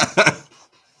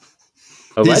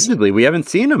 Allegedly, we haven't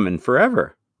seen him in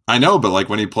forever. I know, but like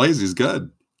when he plays, he's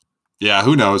good. Yeah,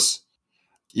 who knows?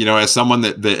 As someone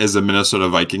that is a Minnesota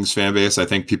Vikings fan base, I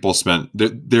think people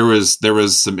there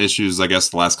was some issues, I guess,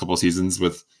 the last couple of seasons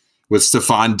with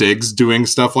Stephon Diggs doing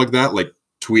stuff like that, like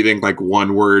tweeting like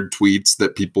one-word tweets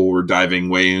that people were diving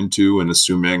way into and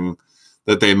assuming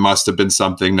that they must have been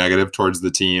something negative towards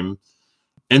the team.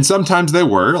 And sometimes they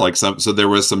were so there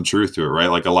was some truth to it, right?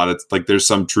 Like a lot of, like, there's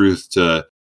some truth to,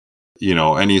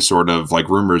 any sort of like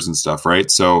rumors and stuff, right?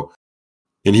 So,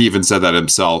 and he even said that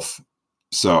himself.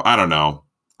 So I don't know.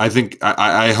 I think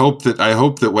I hope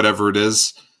that whatever it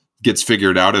is gets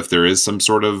figured out if there is some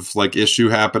sort of like issue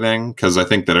happening, because I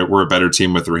think that we're a better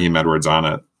team with Raheem Edwards on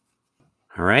it.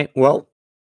 All right. Well,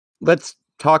 let's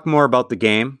talk more about the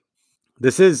game.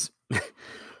 This is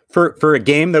for a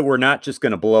game that we're not just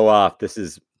going to blow off. This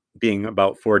is being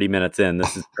about 40 minutes in.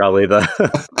 This is probably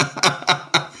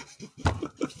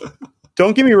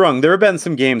Don't get me wrong. There have been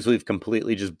some games we've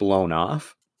completely just blown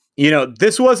off.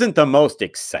 This wasn't the most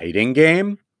exciting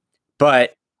game,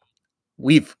 but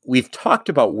we've talked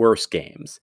about worse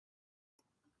games.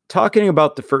 Talking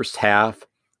about the first half,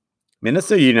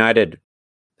 Minnesota United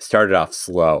started off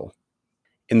slow.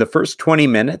 In the first 20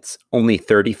 minutes, only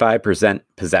 35%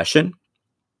 possession,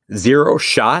 0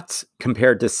 shots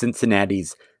compared to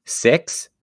Cincinnati's 6.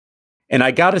 And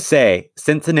I got to say,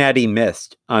 Cincinnati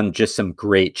missed on just some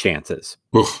great chances.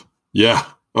 Oof, yeah.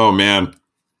 Oh, man.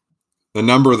 The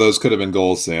number of those could have been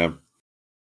goals, Sam.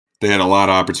 They had a lot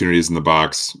of opportunities in the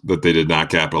box that they did not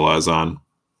capitalize on.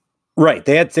 Right.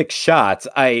 They had 6 shots.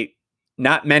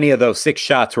 Not many of those 6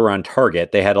 shots were on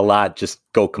target. They had a lot just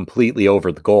go completely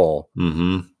over the goal.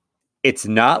 Mm-hmm. It's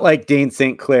not like Dane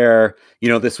St. Clair,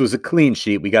 this was a clean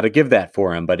sheet. We got to give that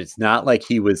for him, but it's not like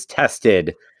he was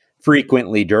tested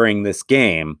frequently during this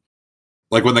game.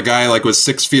 Like when the guy was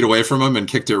 6 feet away from him and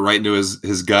kicked it right into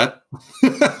his gut.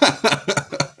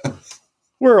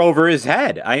 We're over his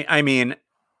head. I mean,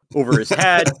 over his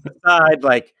head, side,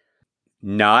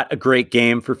 not a great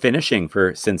game for finishing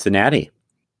for Cincinnati.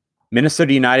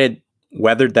 Minnesota United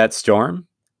weathered that storm,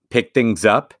 picked things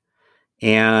up,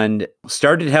 and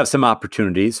started to have some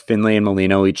opportunities. Finlay and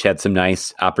Molino each had some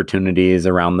nice opportunities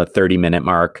around the 30-minute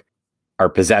mark. Our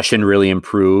possession really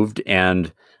improved,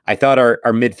 and I thought our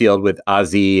midfield with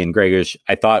Ozzy and Gregorish,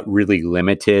 I thought really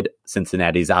limited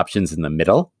Cincinnati's options in the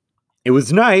middle. It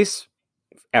was nice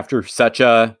after such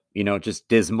a, just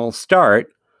dismal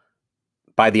start.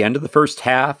 By the end of the first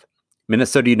half,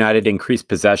 Minnesota United increased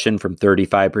possession from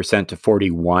 35% to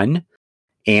 41%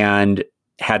 and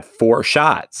had 4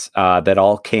 shots that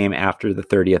all came after the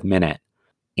 30th minute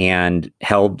and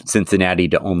held Cincinnati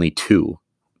to only 2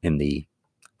 in the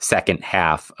second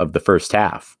half of the first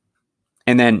half.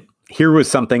 And then here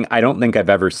was something I don't think I've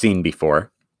ever seen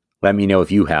before. Let me know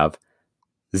if you have.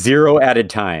 0 added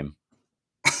time.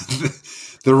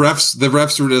 The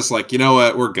refs were just like, you know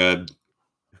what? We're good.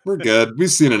 We're good.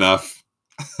 We've seen enough.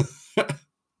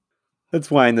 Let's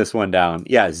wind this one down.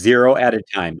 Yeah, 0 added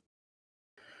time.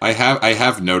 I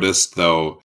have noticed,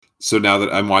 though, so now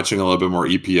that I'm watching a little bit more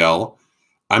EPL,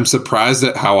 I'm surprised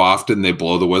at how often they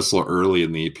blow the whistle early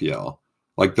in the EPL.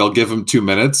 Like, they'll give them 2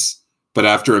 minutes, but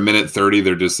after a minute 30,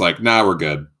 they're just like, nah, we're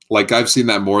good. Like, I've seen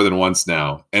that more than once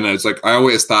now. And it's like, I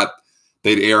always thought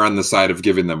they'd err on the side of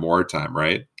giving them more time,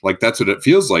 right? Like, that's what it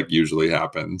feels like usually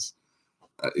happens.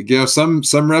 Some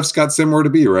refs got somewhere to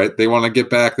be, right? They want to get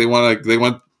back. They want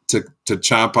to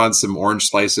chomp on some orange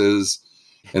slices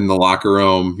in the locker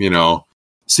room,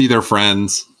 see their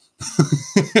friends.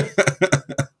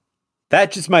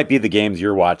 That just might be the games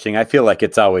you're watching. I feel like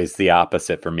it's always the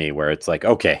opposite for me, where it's like,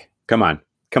 okay, come on,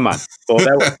 blow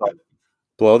that whistle.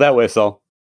 Blow that whistle.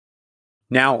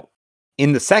 Now,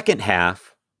 in the second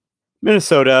half,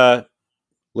 Minnesota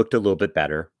looked a little bit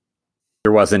better.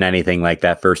 There wasn't anything like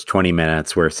that first 20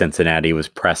 minutes where Cincinnati was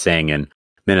pressing and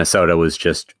Minnesota was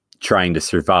just trying to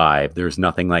survive. There's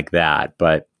nothing like that,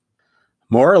 but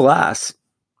more or less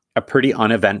a pretty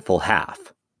uneventful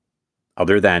half,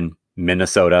 other than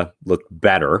Minnesota looked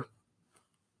better.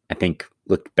 I think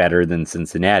looked better than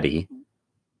Cincinnati.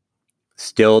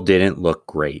 Still didn't look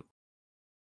great.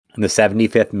 In the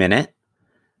 75th minute,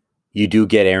 you do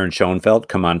get Aaron Schoenfeld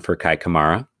come on for Kai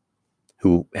Kamara,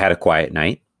 who had a quiet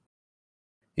night.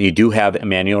 And you do have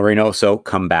Emmanuel Reynoso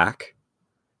come back.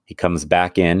 He comes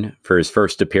back in for his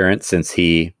first appearance since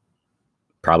he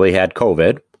probably had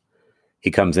COVID.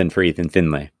 He comes in for Ethan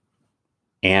Finlay.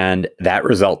 And that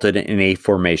resulted in a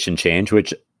formation change,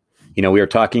 which, we were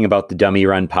talking about the Dummy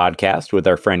Run podcast with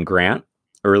our friend Grant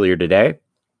earlier today.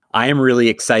 I am really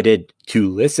excited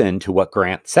to listen to what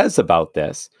Grant says about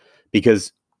this,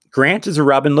 because Grant is a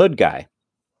Robin Lod guy.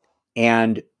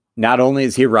 And not only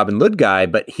is he a Robin Lod guy,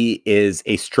 but he is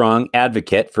a strong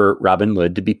advocate for Robin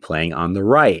Lod to be playing on the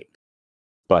right.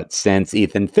 But since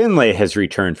Ethan Finlay has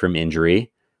returned from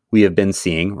injury, we have been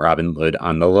seeing Robin Lod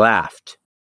on the left.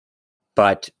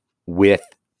 But with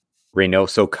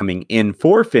Reynoso coming in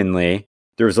for Finlay,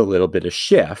 there was a little bit of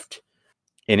shift.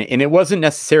 And it wasn't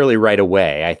necessarily right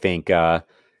away. I think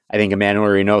Emmanuel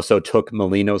Reynoso took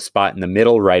Molino's spot in the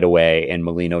middle right away, and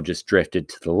Molino just drifted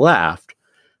to the left.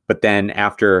 But then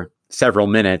after several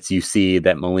minutes, you see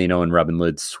that Molino and Robin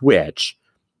Lod switch,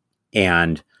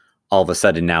 and all of a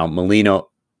sudden now Molino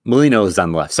is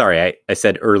on the left. Sorry, I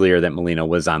said earlier that Molino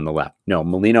was on the left. No,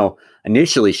 Molino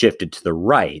initially shifted to the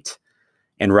right,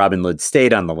 and Robin Lod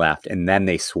stayed on the left, and then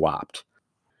they swapped.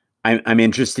 I'm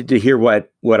interested to hear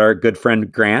what our good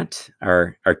friend Grant,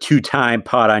 our two-time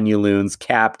Pod on You Loons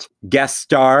capped guest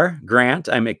star Grant,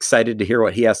 I'm excited to hear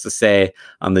what he has to say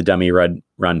on the Dummy Run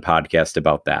podcast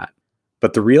about that.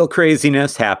 But the real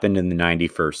craziness happened in the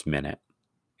 91st minute.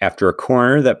 After a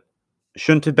corner that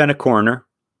shouldn't have been a corner,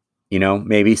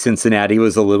 maybe Cincinnati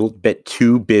was a little bit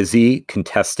too busy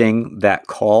contesting that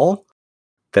call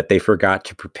that they forgot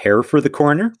to prepare for the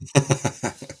corner.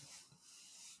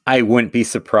 I wouldn't be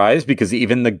surprised, because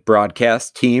even the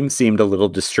broadcast team seemed a little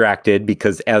distracted,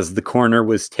 because as the corner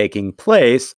was taking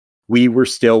place, we were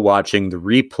still watching the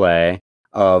replay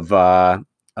of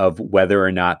whether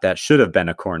or not that should have been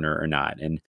a corner or not,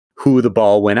 and who the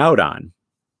ball went out on.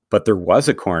 But there was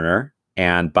a corner,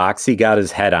 and Boxy got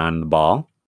his head on the ball,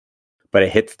 but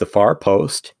it hits the far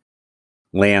post,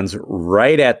 lands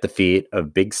right at the feet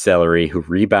of Big Celery, who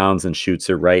rebounds and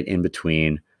shoots it right in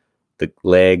between the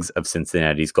legs of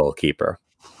Cincinnati's goalkeeper.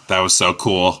 That was so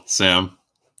cool, Sam.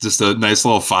 Just a nice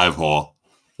little 5-hole.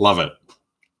 Love it.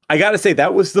 I got to say,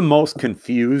 that was the most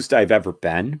confused I've ever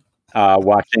been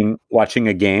watching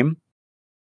a game,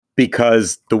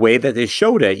 because the way that they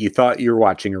showed it, you thought you were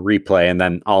watching a replay, and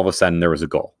then all of a sudden there was a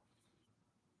goal.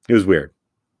 It was weird.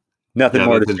 Nothing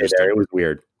more to say there. It was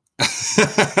weird.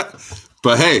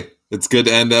 But hey, it's good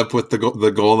to end up with the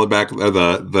goal in the back,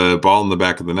 the ball in the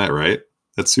back of the net, right?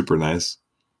 That's super nice.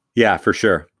 Yeah, for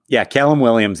sure. Yeah, Callum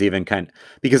Williams even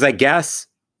because I guess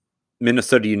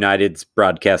Minnesota United's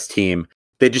broadcast team,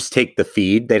 they just take the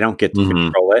feed. They don't get to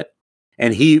control it.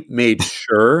 And he made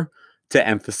sure to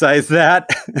emphasize that.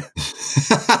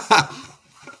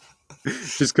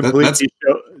 just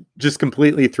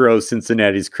completely throws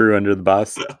Cincinnati's crew under the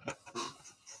bus.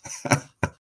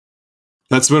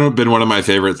 That's been one of my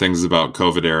favorite things about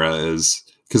COVID era, is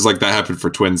because that happened for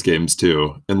Twins games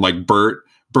too. And Bert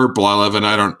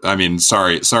Blyleven,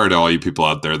 sorry to all you people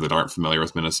out there that aren't familiar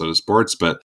with Minnesota sports,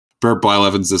 but Bert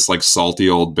Blyleven's this salty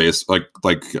old base, like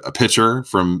a pitcher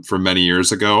from many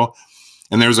years ago.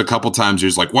 And there's a couple times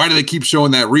he's like, why do they keep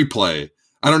showing that replay?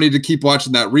 I don't need to keep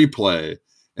watching that replay.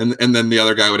 And then the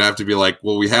other guy would have to be like,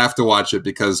 well, we have to watch it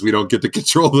because we don't get to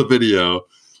control the video.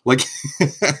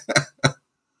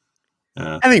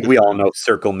 I think we all know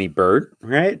Circle Me Bird,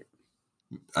 right?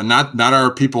 Not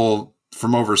our people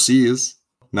from overseas,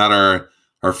 not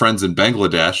our friends in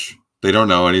Bangladesh. They don't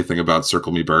know anything about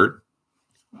Circle Me Bird.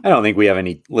 I don't think we have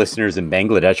any listeners in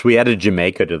Bangladesh. We added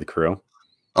Jamaica to the crew.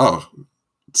 Oh,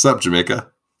 what's up,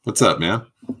 Jamaica? What's up, man?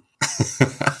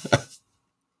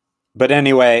 But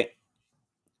anyway,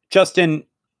 Justin,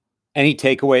 any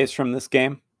takeaways from this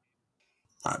game?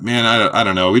 Man, I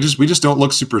don't know. We just don't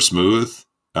look super smooth.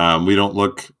 We don't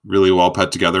look really well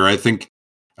put together. I think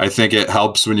it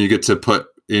helps when you get to put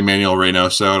Emmanuel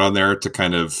Reynoso out on there to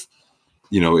kind of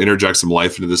interject some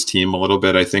life into this team a little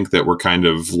bit. I think that we're kind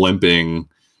of limping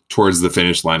towards the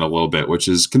finish line a little bit, which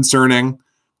is concerning.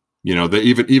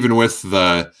 That even with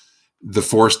the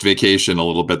forced vacation a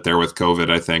little bit there with COVID,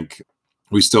 I think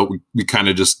we kind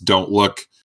of just don't look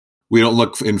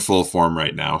in full form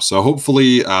right now. So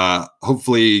hopefully,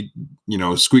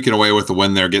 squeaking away with the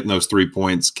win there, getting those 3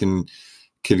 points can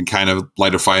kind of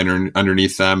light a fire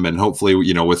underneath them. And hopefully,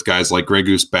 with guys like Grey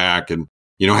Goose back and,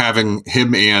 having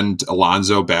him and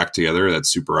Alonso back together, that's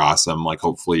super awesome. Like,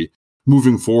 hopefully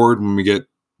moving forward, when we get,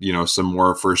 some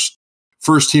more first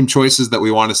team choices that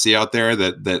we want to see out there,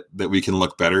 that we can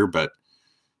look better. But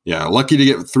yeah, lucky to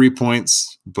get 3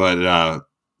 points, but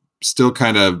still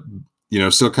kind of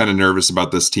nervous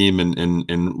about this team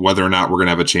and whether or not we're going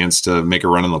to have a chance to make a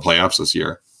run in the playoffs this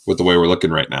year with the way we're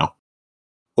looking right now.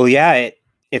 Well, yeah,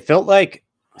 it felt like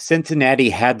Cincinnati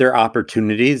had their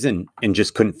opportunities and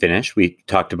just couldn't finish. We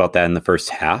talked about that in the first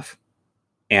half.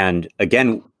 And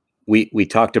again, we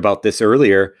talked about this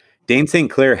earlier. Dane St.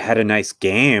 Clair had a nice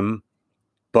game,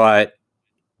 but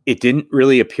it didn't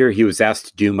really appear he was asked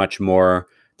to do much more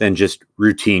than just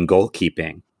routine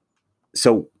goalkeeping.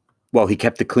 So while he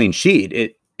kept the clean sheet,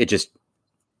 it just,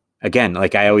 again,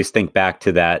 like I always think back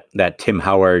to that Tim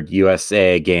Howard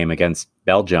USA game against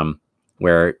Belgium,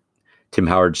 where Tim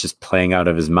Howard's just playing out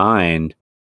of his mind.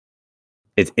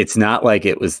 It's not like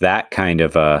it was that kind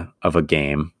of a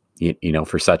game,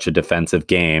 for such a defensive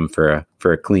game for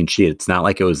a clean sheet. It's not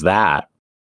like it was that.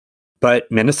 But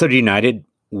Minnesota United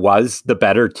was the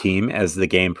better team as the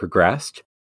game progressed.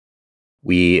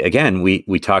 We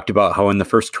talked about how in the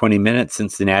first 20 minutes,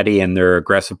 Cincinnati and their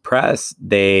aggressive press,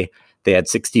 they had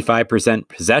 65%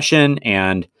 possession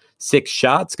and 6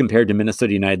 shots compared to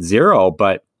Minnesota United 0.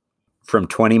 But from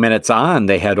 20 minutes on,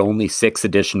 they had only 6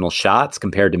 additional shots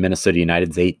compared to Minnesota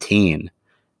United's 18.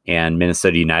 And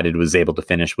Minnesota United was able to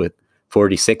finish with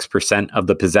 46% of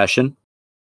the possession.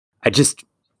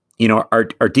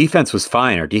 Our defense was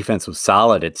fine. Our defense was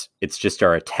solid. It's just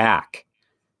our attack.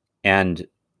 And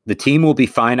the team will be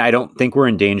fine. I don't think we're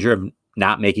in danger of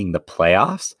not making the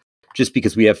playoffs just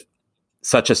because we have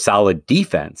such a solid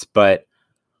defense. But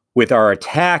with our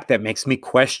attack, that makes me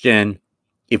question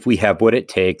if we have what it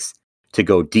takes to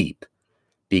go deep.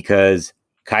 Because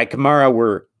Kai Kamara,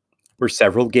 we're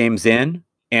several games in,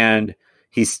 and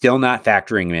he's still not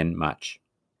factoring in much.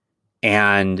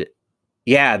 And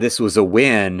yeah, this was a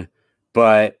win,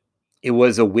 but it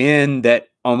was a win that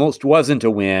almost wasn't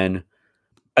a win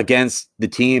against the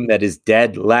team that is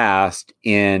dead last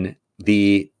in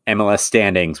the MLS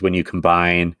standings when you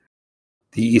combine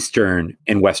the Eastern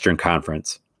and Western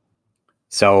Conference.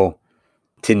 So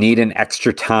to need an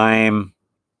extra time,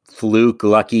 fluke,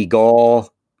 lucky goal,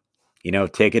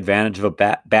 take advantage of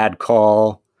a bad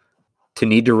call, to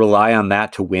need to rely on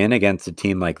that to win against a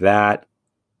team like that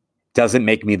doesn't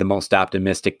make me the most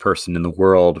optimistic person in the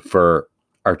world for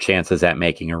our chances at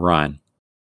making a run.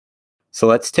 So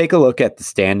let's take a look at the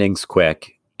standings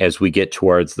quick as we get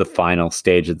towards the final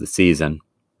stage of the season.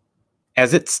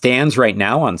 As it stands right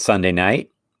now on Sunday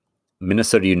night,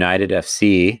 Minnesota United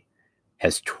FC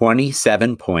has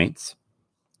 27 points.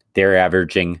 They're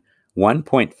averaging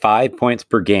 1.5 points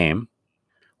per game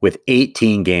with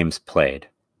 18 games played.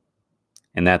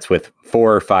 And that's with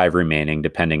 4 or 5 remaining,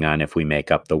 depending on if we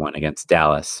make up the one against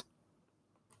Dallas.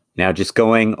 Now, just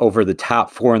going over the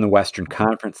top 4 in the Western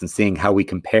Conference and seeing how we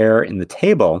compare in the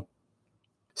table,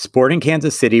 Sporting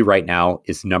Kansas City right now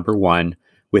is number 1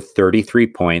 with 33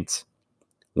 points,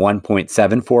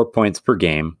 1.74 points per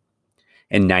game,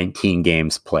 and 19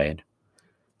 games played.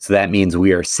 So that means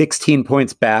we are 16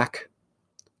 points back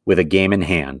with a game in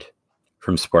hand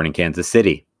from Sporting Kansas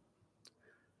City.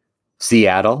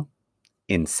 Seattle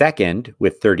in second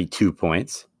with 32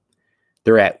 points.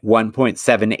 They're at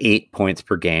 1.78 points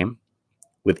per game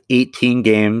with 18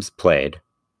 games played.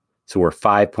 So we're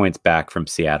 5 points back from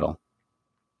Seattle.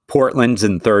 Portland's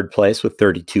in third place with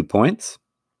 32 points,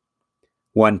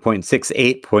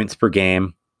 1.68 points per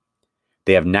game.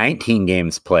 They have 19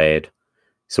 games played.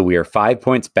 So we are 5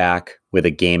 points back with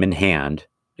a game in hand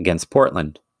against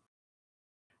Portland.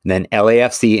 And then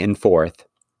LAFC in fourth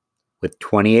with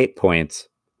 28 points,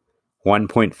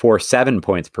 1.47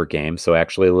 points per game, so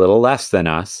actually a little less than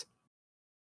us.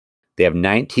 They have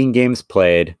 19 games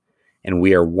played, and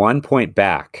we are 1 point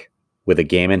back with a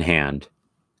game in hand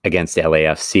against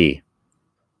LAFC.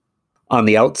 On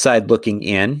the outside looking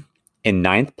in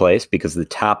ninth place, because the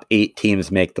top 8 teams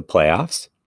make the playoffs,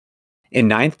 in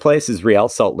ninth place is Real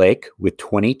Salt Lake with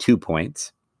 22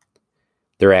 points.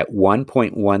 They're at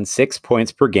 1.16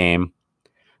 points per game.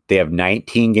 They have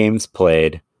 19 games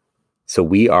played, so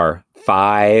we are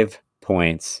 5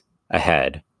 points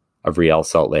ahead of Real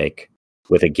Salt Lake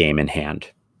with a game in hand.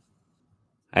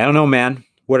 I don't know, man.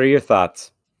 What are your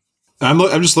thoughts? I'm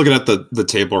just looking at the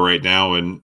table right now,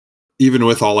 and even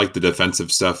with all like the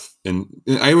defensive stuff, and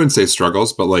I wouldn't say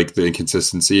struggles, but like the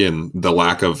inconsistency and the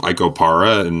lack of Iko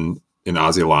Para and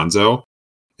Ozzy Alonso,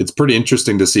 it's pretty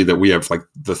interesting to see that we have like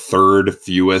the third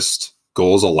fewest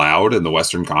goals allowed in the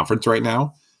Western Conference right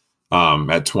now,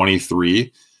 at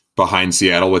 23, behind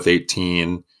Seattle with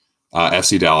 18,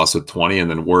 FC Dallas with 20, and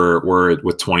then we're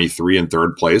with 23 in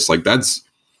third place. Like that's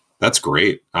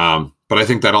great. But I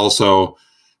think that also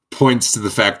points to the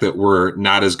fact that we're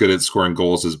not as good at scoring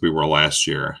goals as we were last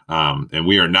year. And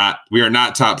we are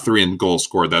not top 3 in goals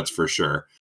scored. That's for sure.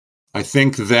 I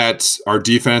think that our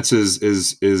defense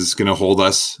is going to hold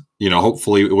us,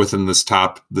 hopefully within this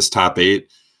top 8.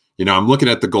 I'm looking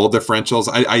at the goal differentials.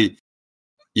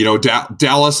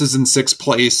 Dallas is in 6th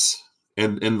place,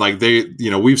 and like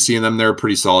we've seen them. They're a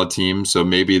pretty solid team, so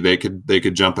maybe they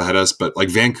could jump ahead of us. But like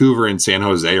Vancouver and San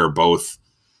Jose are both.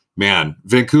 Man,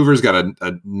 Vancouver's got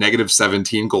a negative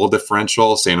 17 goal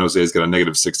differential. San Jose's got a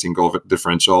negative 16 goal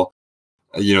differential.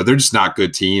 They're just not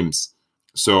good teams.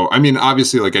 So, I mean,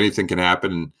 obviously, like anything can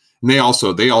happen. And they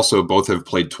also both have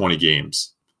played 20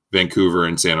 games, Vancouver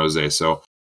and San Jose. So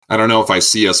I don't know if I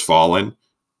see us falling,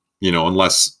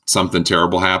 unless something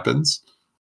terrible happens.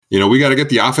 We got to get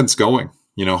the offense going.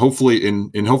 Hopefully,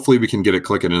 and hopefully we can get it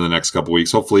clicking in the next couple of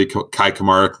weeks. Hopefully, Kai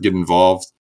Kamara can get involved.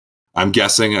 I'm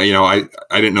guessing, I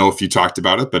didn't know if you talked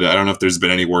about it, but I don't know if there's been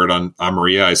any word on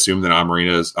Amaria. I assume that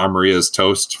Amaria is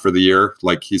toast for the year.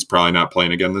 Like he's probably not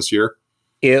playing again this year.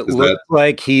 It looks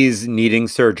like he's needing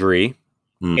surgery,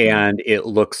 and it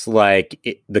looks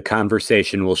like the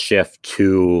conversation will shift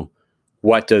to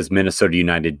what does Minnesota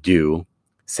United do,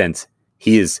 since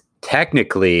he is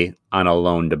technically on a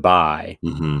loan to buy.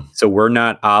 So we're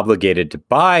not obligated to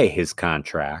buy his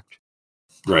contract.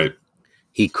 Right.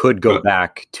 He could go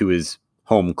back to his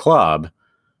home club.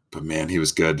 But man, he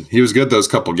was good. He was good those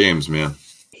couple games, man.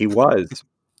 He was.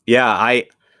 Yeah,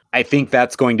 I think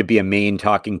that's going to be a main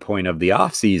talking point of the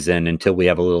offseason until we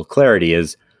have a little clarity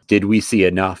is, did we see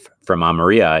enough from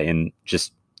Amaria in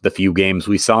just the few games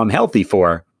we saw him healthy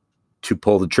for to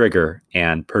pull the trigger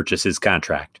and purchase his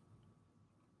contract?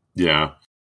 Yeah.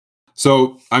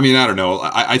 So, I mean, I don't know.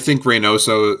 I think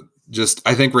Reynoso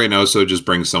just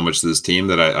brings so much to this team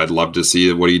that I'd love to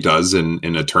see what he does in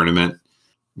a tournament,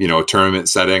 tournament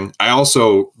setting. I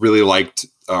also really liked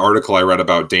an article I read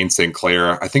about Dane St.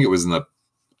 Clair. I think it was in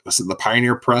the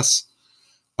Pioneer Press,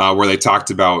 where they talked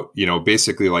about,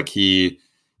 basically like he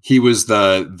was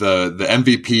the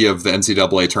MVP of the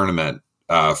NCAA tournament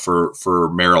for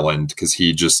Maryland, because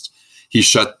he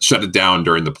shut it down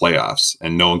during the playoffs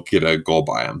and no one could get a goal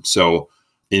by him. So,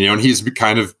 and he's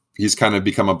kind of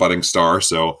become a budding star.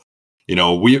 So,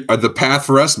 the path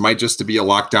for us might just to be a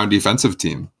lockdown defensive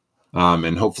team.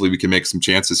 And hopefully we can make some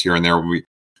chances here and there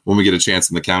when we get a chance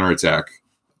in the counterattack.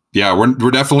 Yeah,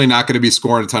 we're definitely not going to be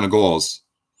scoring a ton of goals.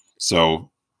 So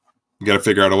we got to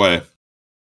figure out a way.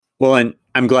 Well, and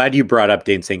I'm glad you brought up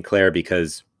Dane St. Clair,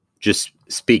 because just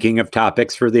speaking of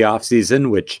topics for the offseason,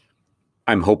 which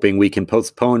I'm hoping we can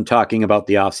postpone talking about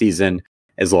the offseason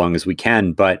as long as we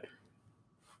can, but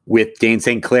with Dane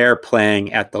St. Clair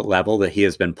playing at the level that he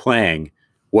has been playing,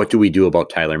 what do we do about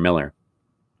Tyler Miller?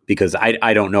 Because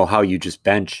I don't know how you just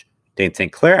bench Dane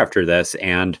St. Clair after this,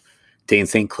 and Dane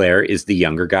St. Clair is the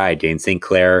younger guy. Dane St.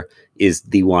 Clair is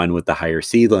the one with the higher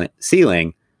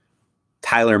ceiling.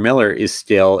 Tyler Miller is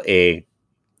still a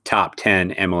top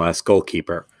 10 MLS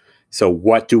goalkeeper. So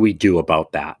what do we do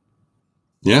about that?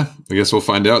 Yeah, I guess we'll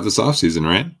find out this offseason,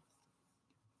 right?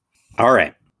 All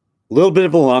right. A little bit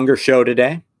of a longer show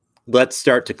today. Let's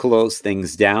start to close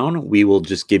things down. We will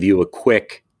just give you a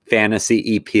quick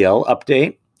fantasy EPL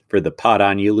update for the Pod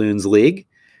on You Loons League,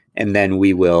 and then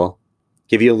we will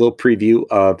give you a little preview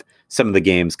of some of the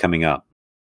games coming up.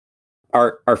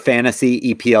 Our fantasy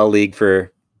EPL league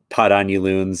for Pod on You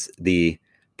Loons, the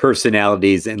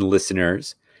personalities and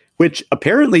listeners, which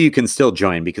apparently you can still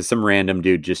join because some random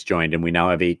dude just joined and we now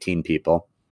have 18 people.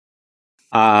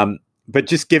 But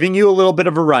just giving you a little bit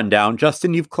of a rundown.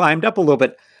 Justin, you've climbed up a little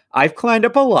bit. I've climbed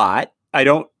up a lot. I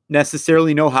don't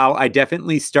necessarily know how. I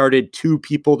definitely started 2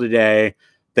 people today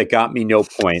that got me no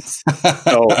points.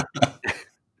 So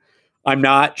I'm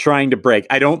not trying to break.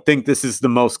 I don't think this is the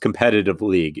most competitive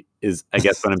league, is I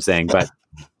guess what I'm saying. But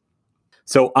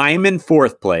so I'm in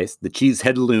 4th place. The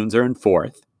Cheesehead Loons are in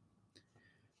 4th.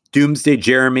 Doomsday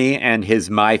Jeremy and his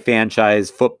My Franchise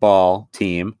football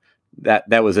team,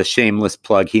 that was a shameless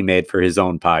plug he made for his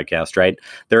own podcast, right?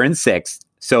 They're in 6th.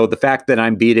 So the fact that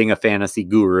I'm beating a fantasy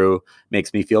guru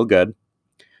makes me feel good.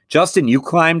 Justin, you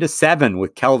climbed to 7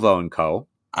 with Kelvo and Co.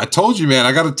 I told you, man,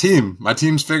 I got a team. My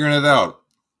team's figuring it out.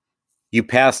 You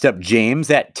passed up James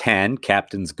at 10,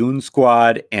 Captain's Goon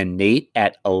Squad, and Nate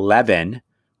at 11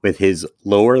 with his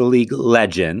lower league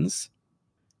legends.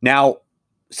 Now,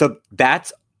 so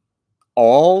that's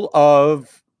all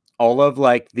of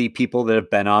like the people that have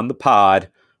been on the pod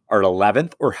are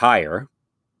 11th or higher.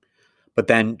 But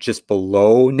then just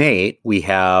below Nate, we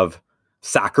have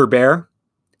Soccer Bear,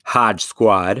 Hodge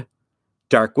Squad,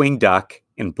 Darkwing Duck,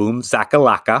 and Boom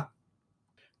Sakalaka.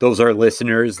 Those are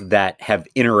listeners that have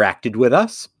interacted with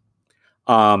us.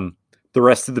 The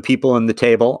rest of the people in the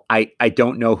table, I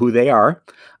don't know who they are.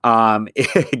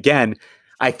 Again,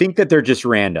 I think that they're just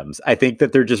randoms. I think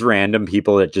that they're just random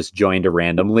people that just joined a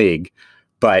random league.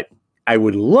 But I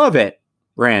would love it,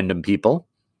 random people,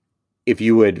 if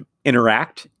you would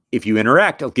interact. If you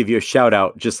interact, I'll give you a shout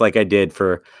out, just like I did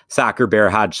for Soccer Bear,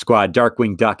 Hodge Squad,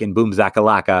 Darkwing Duck, and Boom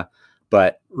Zakalaka.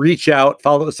 But reach out,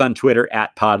 follow us on Twitter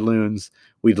at Podloons.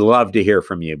 We'd love to hear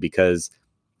from you because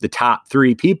the top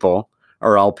 3 people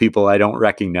are all people I don't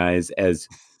recognize as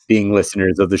being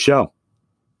listeners of the show.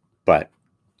 But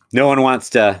no one wants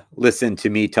to listen to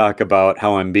me talk about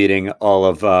how I'm beating all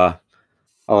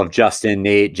of Justin,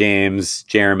 Nate, James,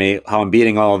 Jeremy, how I'm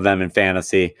beating all of them in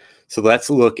fantasy. So let's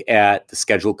look at the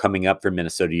schedule coming up for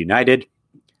Minnesota United.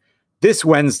 This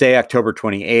Wednesday, October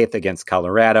 28th against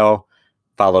Colorado,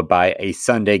 followed by a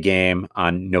Sunday game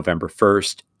on November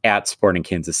 1st at Sporting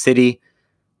Kansas City.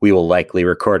 We will likely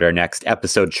record our next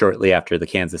episode shortly after the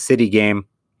Kansas City game.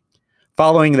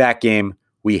 Following that game,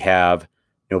 we have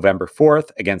November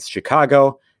 4th against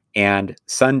Chicago and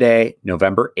Sunday,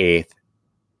 November 8th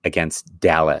against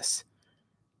Dallas.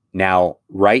 Now,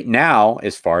 right now,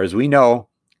 as far as we know,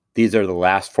 these are the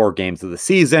last 4 games of the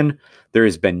season. There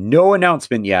has been no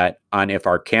announcement yet on if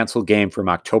our canceled game from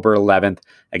October 11th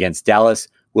against Dallas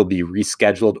will be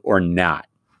rescheduled or not.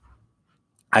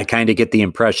 I kind of get the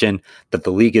impression that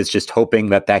the league is just hoping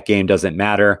that that game doesn't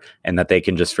matter and that they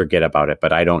can just forget about it,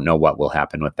 but I don't know what will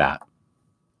happen with that.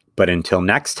 But until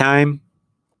next time,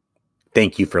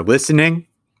 thank you for listening.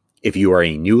 If you are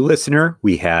a new listener,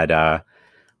 we had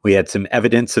some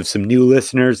evidence of some new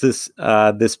listeners this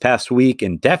past week,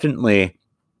 and definitely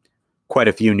quite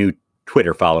a few new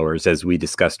Twitter followers, as we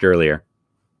discussed earlier.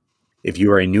 If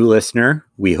you are a new listener,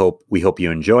 we hope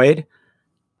you enjoyed.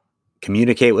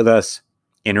 Communicate with us,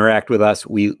 interact with us.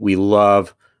 We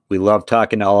love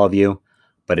talking to all of you.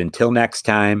 But until next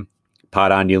time,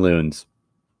 pod on you loons.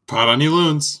 Pod on you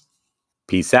loons.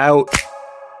 Peace out.